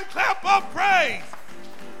hand clap of praise.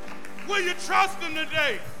 Will you trust him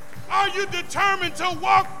today? Are you determined to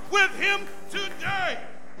walk with him today?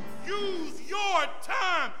 Use your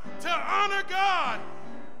time to honor God.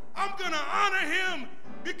 I'm going to honor him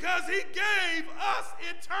because he gave us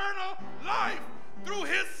eternal life through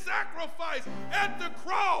his sacrifice at the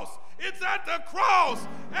cross. It's at the cross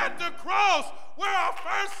where I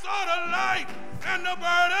first saw the light and the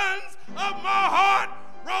burdens of my heart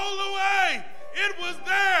roll away. It was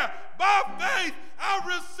there. By faith, I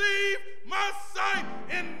received my sight,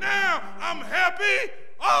 and now I'm happy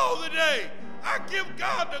all the day. I give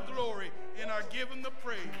God the glory, and I give him the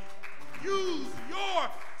praise. Use your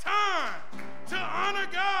time to honor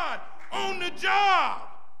God on the job,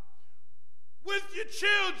 with your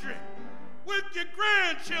children, with your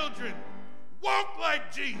grandchildren. Walk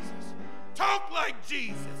like Jesus. Talk like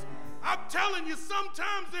Jesus. I'm telling you,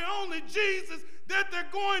 sometimes the only Jesus that they're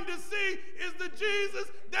going to see is the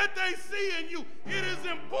Jesus that they see in you. It is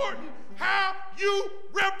important how you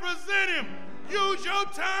represent him. Use your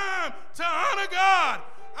time to honor God.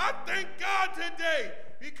 I thank God today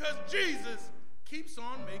because Jesus keeps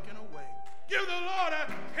on making a way. Give the Lord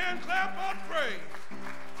a hand clap of praise.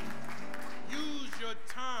 Use your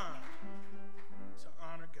time to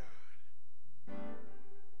honor God.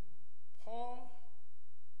 Paul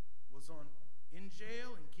was in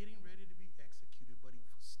jail and getting ready to be executed, but he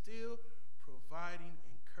was still providing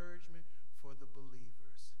encouragement for the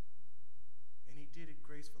believers. And he did it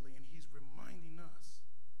gracefully, and he's reminding us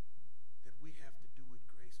that we have to do it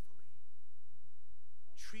gracefully.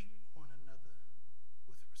 Treat one another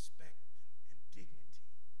with respect and dignity,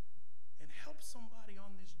 and help somebody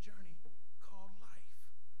on this journey called life.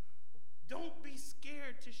 Don't be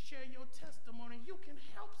scared to share your testimony. You can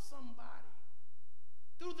help somebody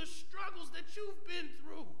through the struggles that you've been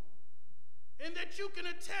through, and that you can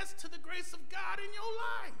attest to the grace of God in your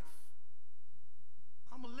life.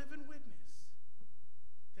 I'm a living witness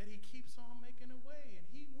that he keeps on making a way, and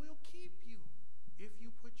he will keep you if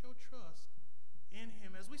you put your trust in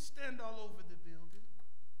him. As we stand all over the building,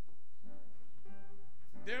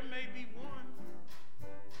 there may be one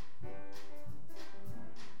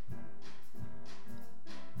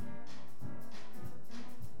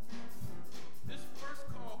this first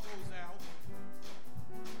call goes out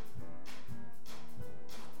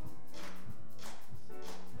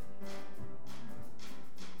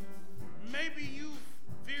maybe you've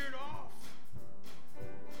veered off.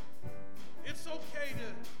 It's okay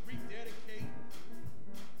to rededicate.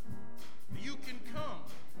 You can come.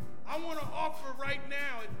 I want to offer right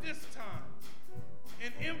now at this time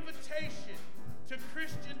an invitation to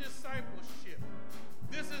Christian discipleship.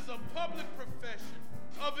 This is a public profession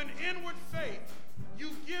of an inward faith. You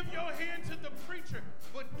give your hand to the preacher,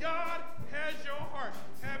 but God has your heart.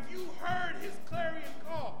 Have you heard his clarion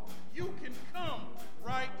call? You can come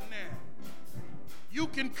right now. You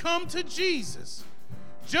can come to Jesus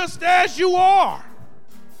just as you are.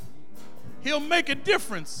 He'll make a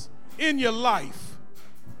difference in your life.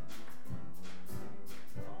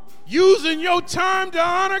 Using your time to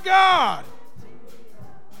honor God.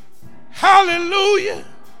 Hallelujah.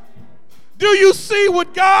 Do you see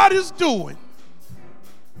what God is doing?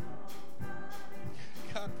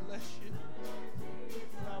 God bless you.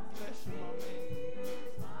 God bless you,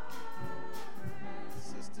 my man.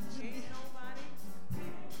 Sister G.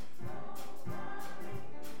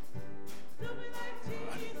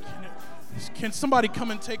 Can somebody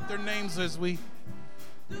come and take their names as you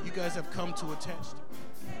guys have come to attach to?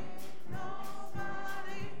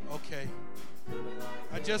 Okay.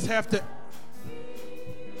 I just have to.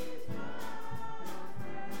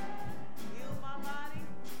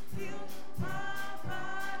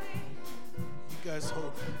 You guys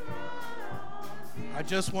hold. I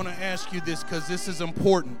just want to ask you this because this is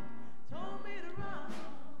important.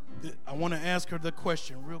 I want to ask her the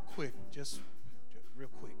question real quick, just real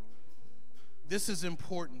quick. This is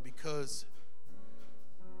important because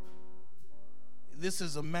this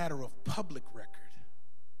is a matter of public record.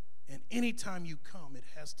 And anytime you come, it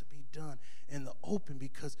has to be done in the open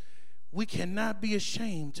because we cannot be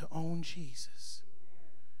ashamed to own Jesus.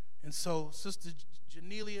 And so, Sister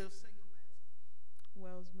Janelia,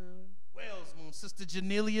 Wells Moon. Sister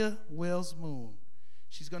Janelia Wells Moon.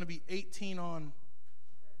 She's going to be 18 on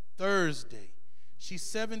Thursday. She's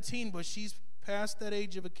 17, but she's past that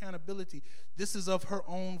age of accountability. This is of her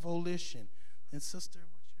own volition. And Sister,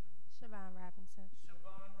 what's your name? Siobhan Robinson.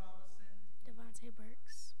 Devontae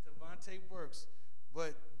Burks. Devontae Burks.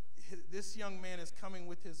 But this young man is coming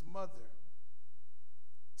with his mother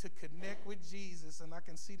to connect with Jesus, and I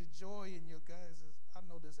can see the joy in your guys. I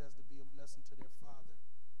know this has to be a blessing to their father.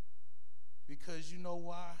 Because you know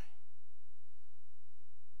why?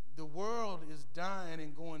 The world is dying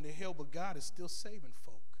and going to hell, but God is still saving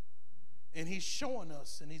folk. And he's showing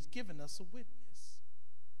us and he's giving us a witness.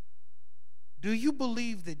 Do you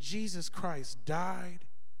believe that Jesus Christ died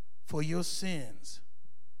for your sins,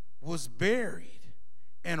 was buried,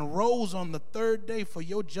 and rose on the third day for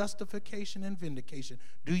your justification and vindication?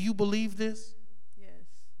 Do you believe this? Yes.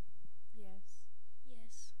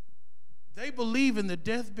 They believe in the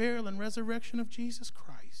death, burial, and resurrection of Jesus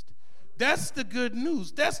Christ. That's the good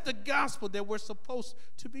news. That's the gospel that we're supposed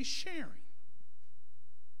to be sharing.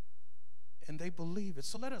 And they believe it.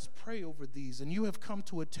 So let us pray over these. And you have come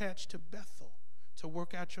to attach to Bethel to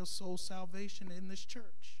work out your soul salvation in this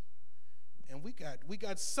church. And we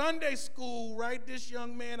got Sunday school, right? This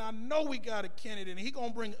young man, I know we got a candidate, and he's going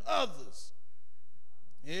to bring others.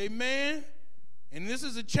 Amen. And this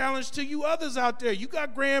is a challenge to you others out there. You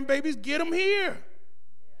got grandbabies, get them here.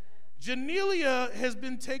 Janelia has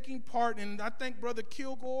been taking part in, I think Brother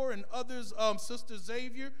Kilgore and others, Sister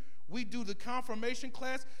Xavier, we do the confirmation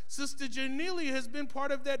class. Sister Janelia has been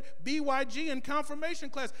part of that BYG and confirmation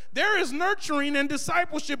class. There is nurturing and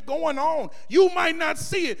discipleship going on. You might not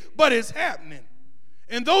see it, but it's happening.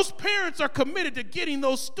 And those parents are committed to getting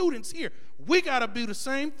those students here. We got to do the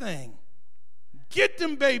same thing. Get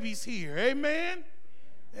them babies here. Amen?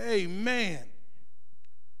 Amen.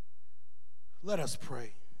 Let us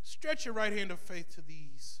pray. Stretch your right hand of faith to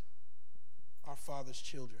these, our Father's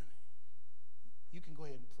children. You can go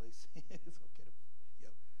ahead and place. It's okay.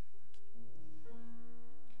 Yep.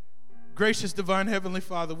 Gracious, divine, heavenly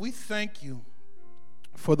Father, we thank you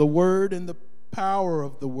for the word and the power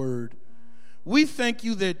of the word. We thank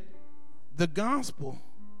you that the gospel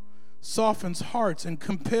softens hearts and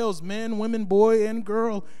compels men, women, boy, and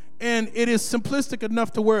girl. And it is simplistic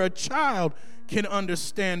enough to where a child can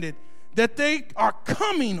understand it. That they are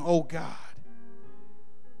coming, oh God,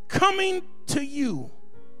 coming to you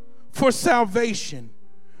for salvation,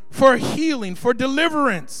 for healing, for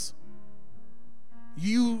deliverance.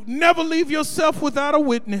 You never leave yourself without a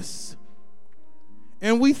witness.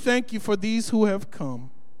 And we thank you for these who have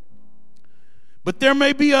come. But there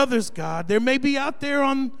may be others, God. There may be out there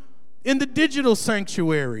in the digital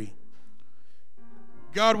sanctuary.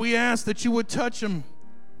 God, we ask that you would touch them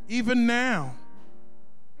even now.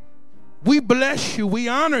 We bless you. We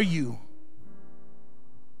honor you.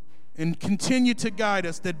 And continue to guide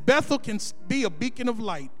us that Bethel can be a beacon of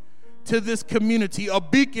light to this community, a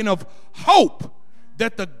beacon of hope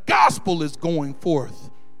that the gospel is going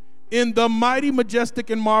forth. In the mighty,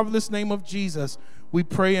 majestic, and marvelous name of Jesus, we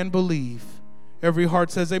pray and believe. Every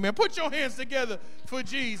heart says amen. Put your hands together for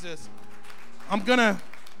Jesus. I'm going to,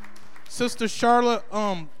 Sister Charlotte,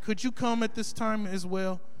 could you come at this time as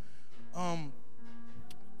well?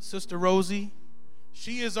 Sister Rosie,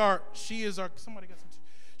 she is our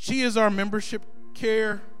membership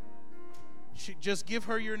care. Just give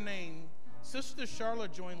her your name. Sister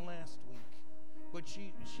Charlotte joined last week, but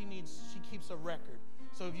she keeps a record.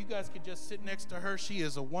 So if you guys could just sit next to her, she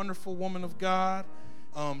is a wonderful woman of God.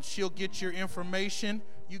 She'll get your information,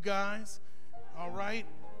 you guys. All right?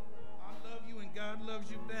 I love you and God loves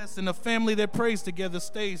you best. And a family that prays together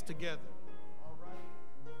stays together.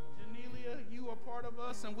 Part of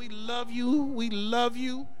us, and we love you. We love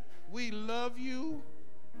you. We love you.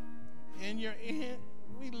 In your end,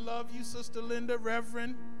 we love you, Sister Linda,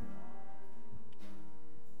 Reverend.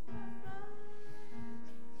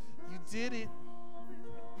 You did it.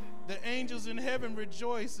 The angels in heaven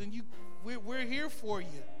rejoice, and we're here for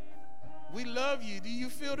you. We love you. Do you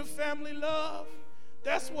feel the family love?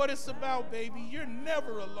 That's what it's about, baby. You're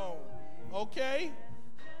never alone. Okay?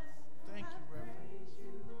 Thank you, Reverend.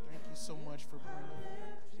 Thank you so much for bringing.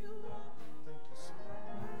 Thank you so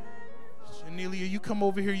much. Janelia, you come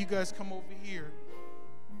over here. You guys come over here.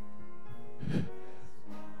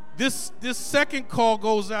 This second call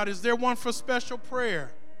goes out. Is there one for special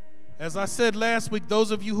prayer? As I said last week, those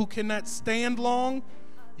of you who cannot stand long,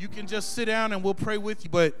 you can just sit down and we'll pray with you.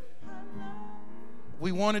 But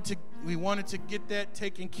we wanted to get that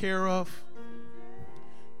taken care of.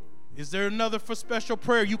 Is there another for special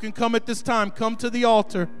prayer? You can come at this time. Come to the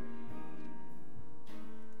altar.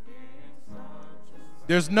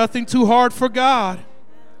 There's nothing too hard for God.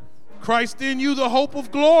 Christ in you, the hope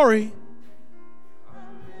of glory.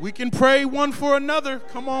 We can pray one for another.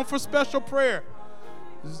 Come on for special prayer.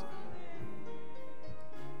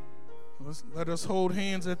 Let us hold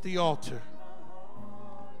hands at the altar.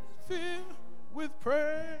 Filled with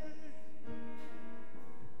prayer.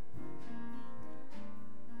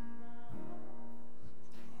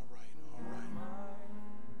 All right.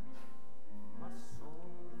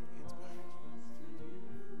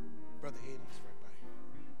 Brother Eddie's right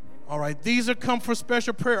by. All right, these are come for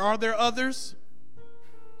special prayer. Are there others?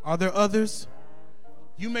 Are there others?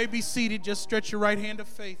 You may be seated. Just stretch your right hand of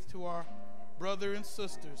faith to our brother and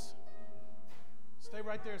sisters. Stay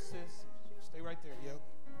right there, sis. Stay right there. Yep.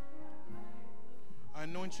 I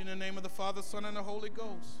anoint you in the name of the Father, Son, and the Holy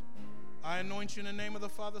Ghost. I anoint you in the name of the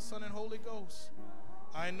Father, Son, and Holy Ghost.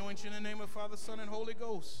 I anoint you in the name of the Father, Son, and Holy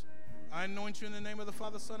Ghost. I anoint you in the name of the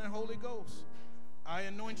Father, Son, and Holy Ghost. I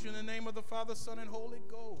anoint you in the name of the Father, Son, and Holy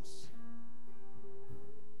Ghost.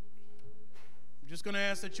 I'm just going to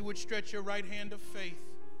ask that you would stretch your right hand of faith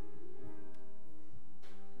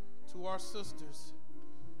to our sisters.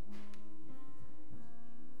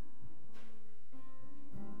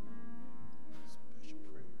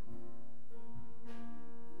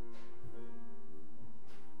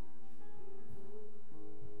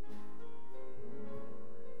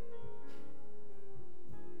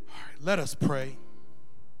 Let us pray.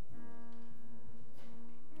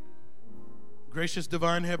 Gracious,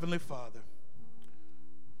 divine, heavenly Father,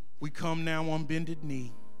 we come now on bended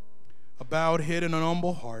knee, a bowed head and an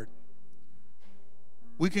humble heart.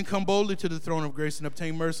 We can come boldly to the throne of grace and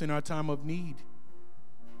obtain mercy in our time of need.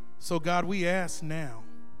 So, God, we ask now,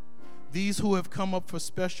 these who have come up for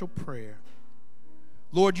special prayer,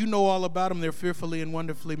 Lord, you know all about them. They're fearfully and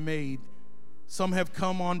wonderfully made. Some have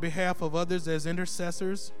come on behalf of others as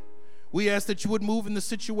intercessors. We ask that you would move in the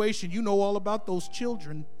situation. You know all about those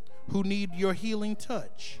children who need your healing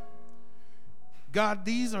touch. God,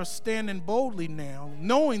 these are standing boldly now,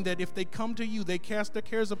 knowing that if they come to you, they cast their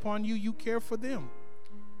cares upon you, you care for them.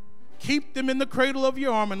 Keep them in the cradle of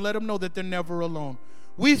your arm and let them know that they're never alone.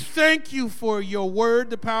 We thank you for your word,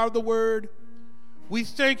 the power of the word. We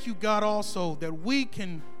thank you, God, also that we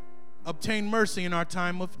can obtain mercy in our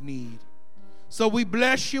time of need. So we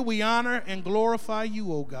bless you, we honor and glorify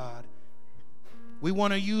you, oh God. We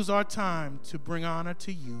want to use our time to bring honor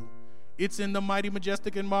to you. It's in the mighty,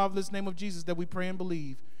 majestic, and marvelous name of Jesus that we pray and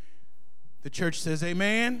believe. The church says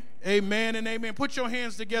amen, amen, and amen. Put your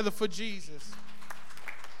hands together for Jesus.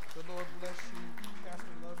 The Lord bless you. Pastor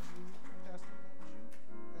loves you. Pastor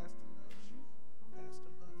loves you.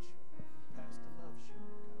 Pastor loves you. Pastor loves you. Pastor loves you.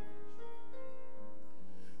 God bless you.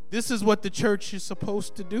 This is what the church is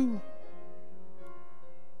supposed to do.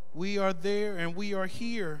 We are there and we are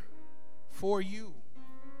here for you.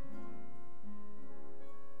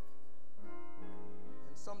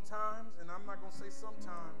 And sometimes, and I'm not going to say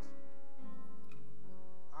sometimes,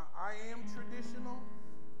 I am traditional.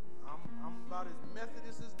 I'm about as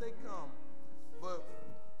Methodist as they come. But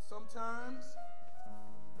sometimes,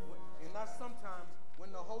 and not sometimes,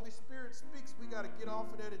 when the Holy Spirit speaks, we got to get off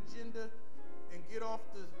of that agenda and get off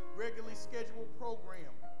the regularly scheduled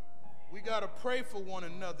program. We got to pray for one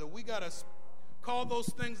another. We got to call those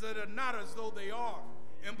things that are not as though they are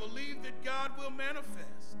and believe that God will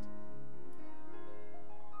manifest.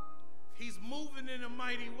 He's moving in a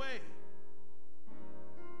mighty way.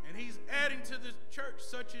 And he's adding to the church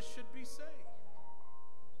such as should be saved.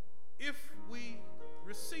 If we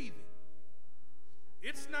receive it.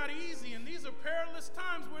 It's not easy, and these are perilous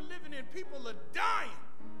times we're living in. People are dying.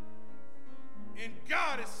 And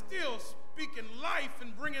God is still speaking life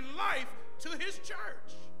and bringing life to his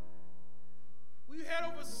church. We've had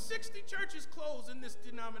over 60 churches closed in this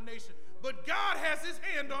denomination, but God has his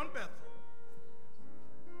hand on Bethel.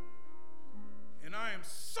 And I am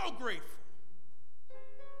so grateful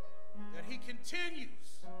that he continues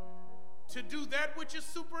to do that which is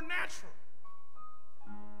supernatural.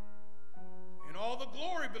 And all the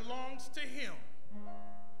glory belongs to him.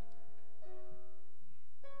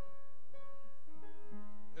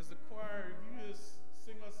 As the choir, if you just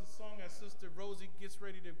sing us a song as Sister Rosie gets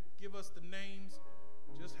ready to give us the names,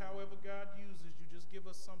 just however God uses you, just give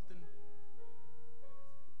us something.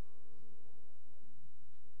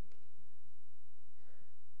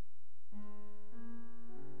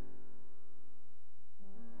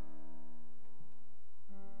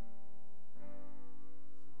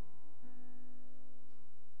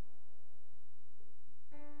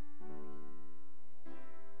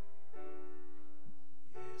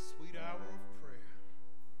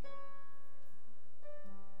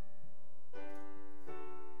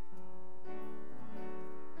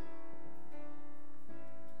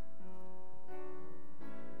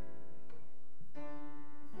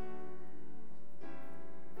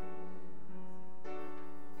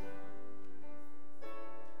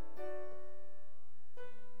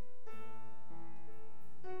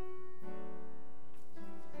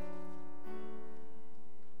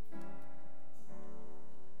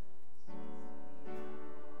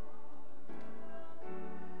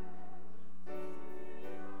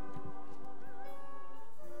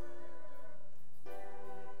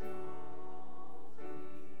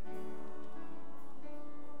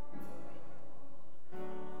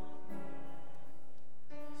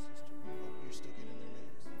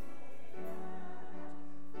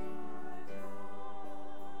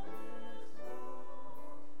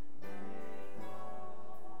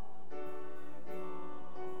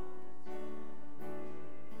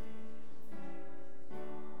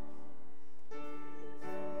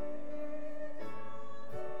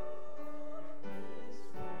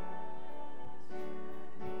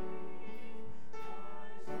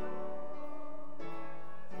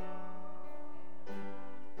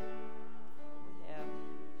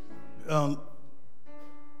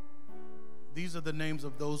 These are the names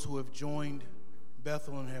of those who have joined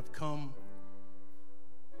Bethel and have come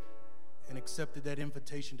and accepted that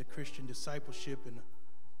invitation to Christian discipleship, and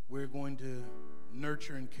we're going to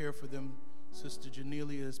nurture and care for them Sister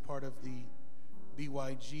Janelia is part of the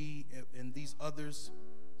BYG and these others.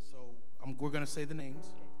 So we're going to say the names.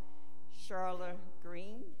 Okay. Charlotte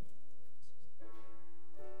Green.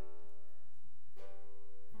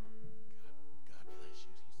 God bless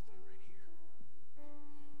you. You stand right here.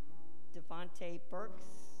 Devontae Burks.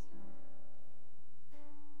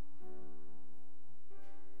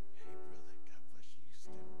 Hey, brother. God bless you. You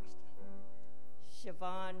stand.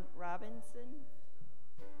 Siobhan Robinson.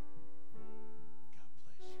 God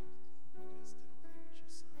bless you. You guys stand over there with your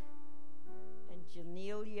son. And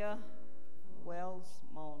Janelia Wells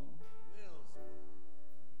Moon.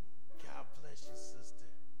 God bless you, sister.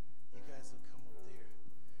 You guys will come up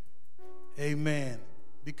there. Amen.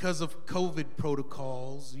 Because of COVID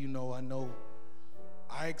protocols, I know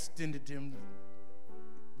I extended them.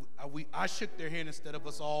 I shook their hand instead of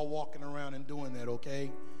us all walking around and doing that,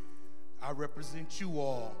 okay? I represent you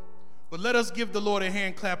all. But let us give the Lord a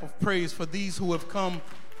hand clap of praise for these who have come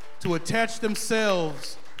to attach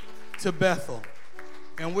themselves to Bethel.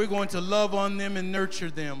 And we're going to love on them and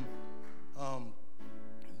nurture them.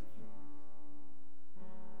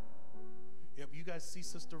 You guys see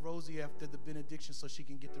Sister Rosie after the benediction so she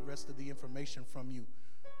can get the rest of the information from you.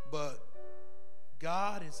 But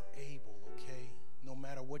God is able, okay? No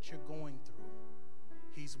matter what you're going through,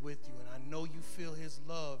 He's with you. And I know you feel His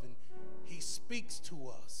love, and He speaks to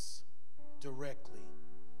us directly.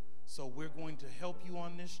 So we're going to help you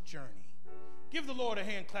on this journey. Give the Lord a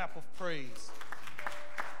hand clap of praise.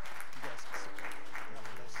 You guys can sit back. God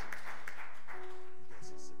bless you. You guys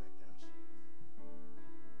can sit back down.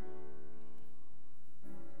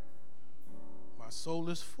 My soul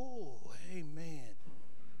is full. Amen.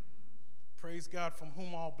 Praise God, from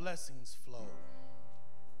whom all blessings flow.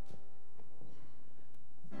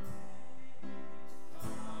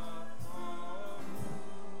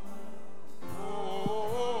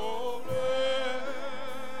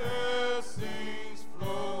 Blessings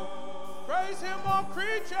flow. Praise Him, all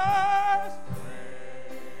creatures.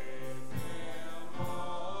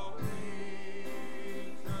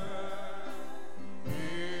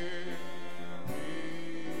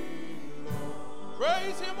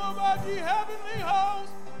 Praise Him above ye heavenly hosts. Praise Him above ye heavenly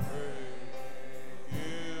hosts.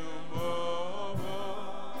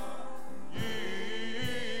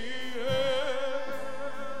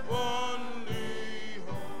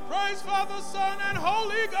 Praise Father, Son, and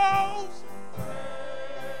Holy Ghost.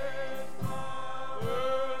 Praise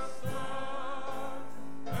Father, Son,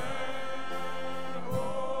 and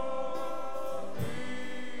Holy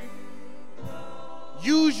Ghost.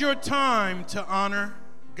 Use your time to honor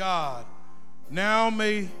God. Now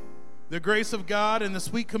may the grace of God and the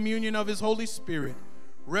sweet communion of His Holy Spirit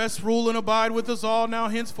rest, rule, and abide with us all now,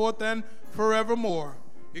 henceforth, and forevermore.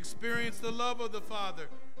 Experience the love of the Father,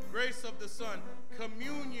 grace of the Son,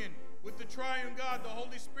 communion with the triune God, the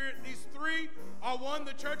Holy Spirit. These three are one.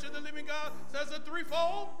 The Church of the Living God says a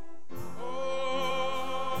threefold. Amen.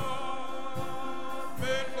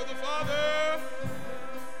 For the Father.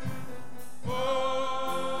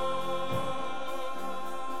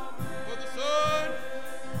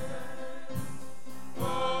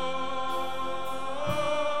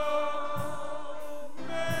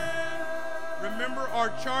 Our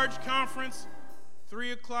charge conference,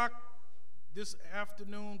 3 o'clock this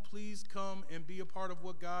afternoon. Please come and be a part of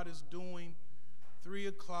what God is doing. 3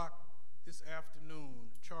 o'clock this afternoon,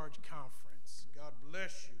 charge conference. God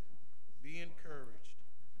bless you. Be encouraged.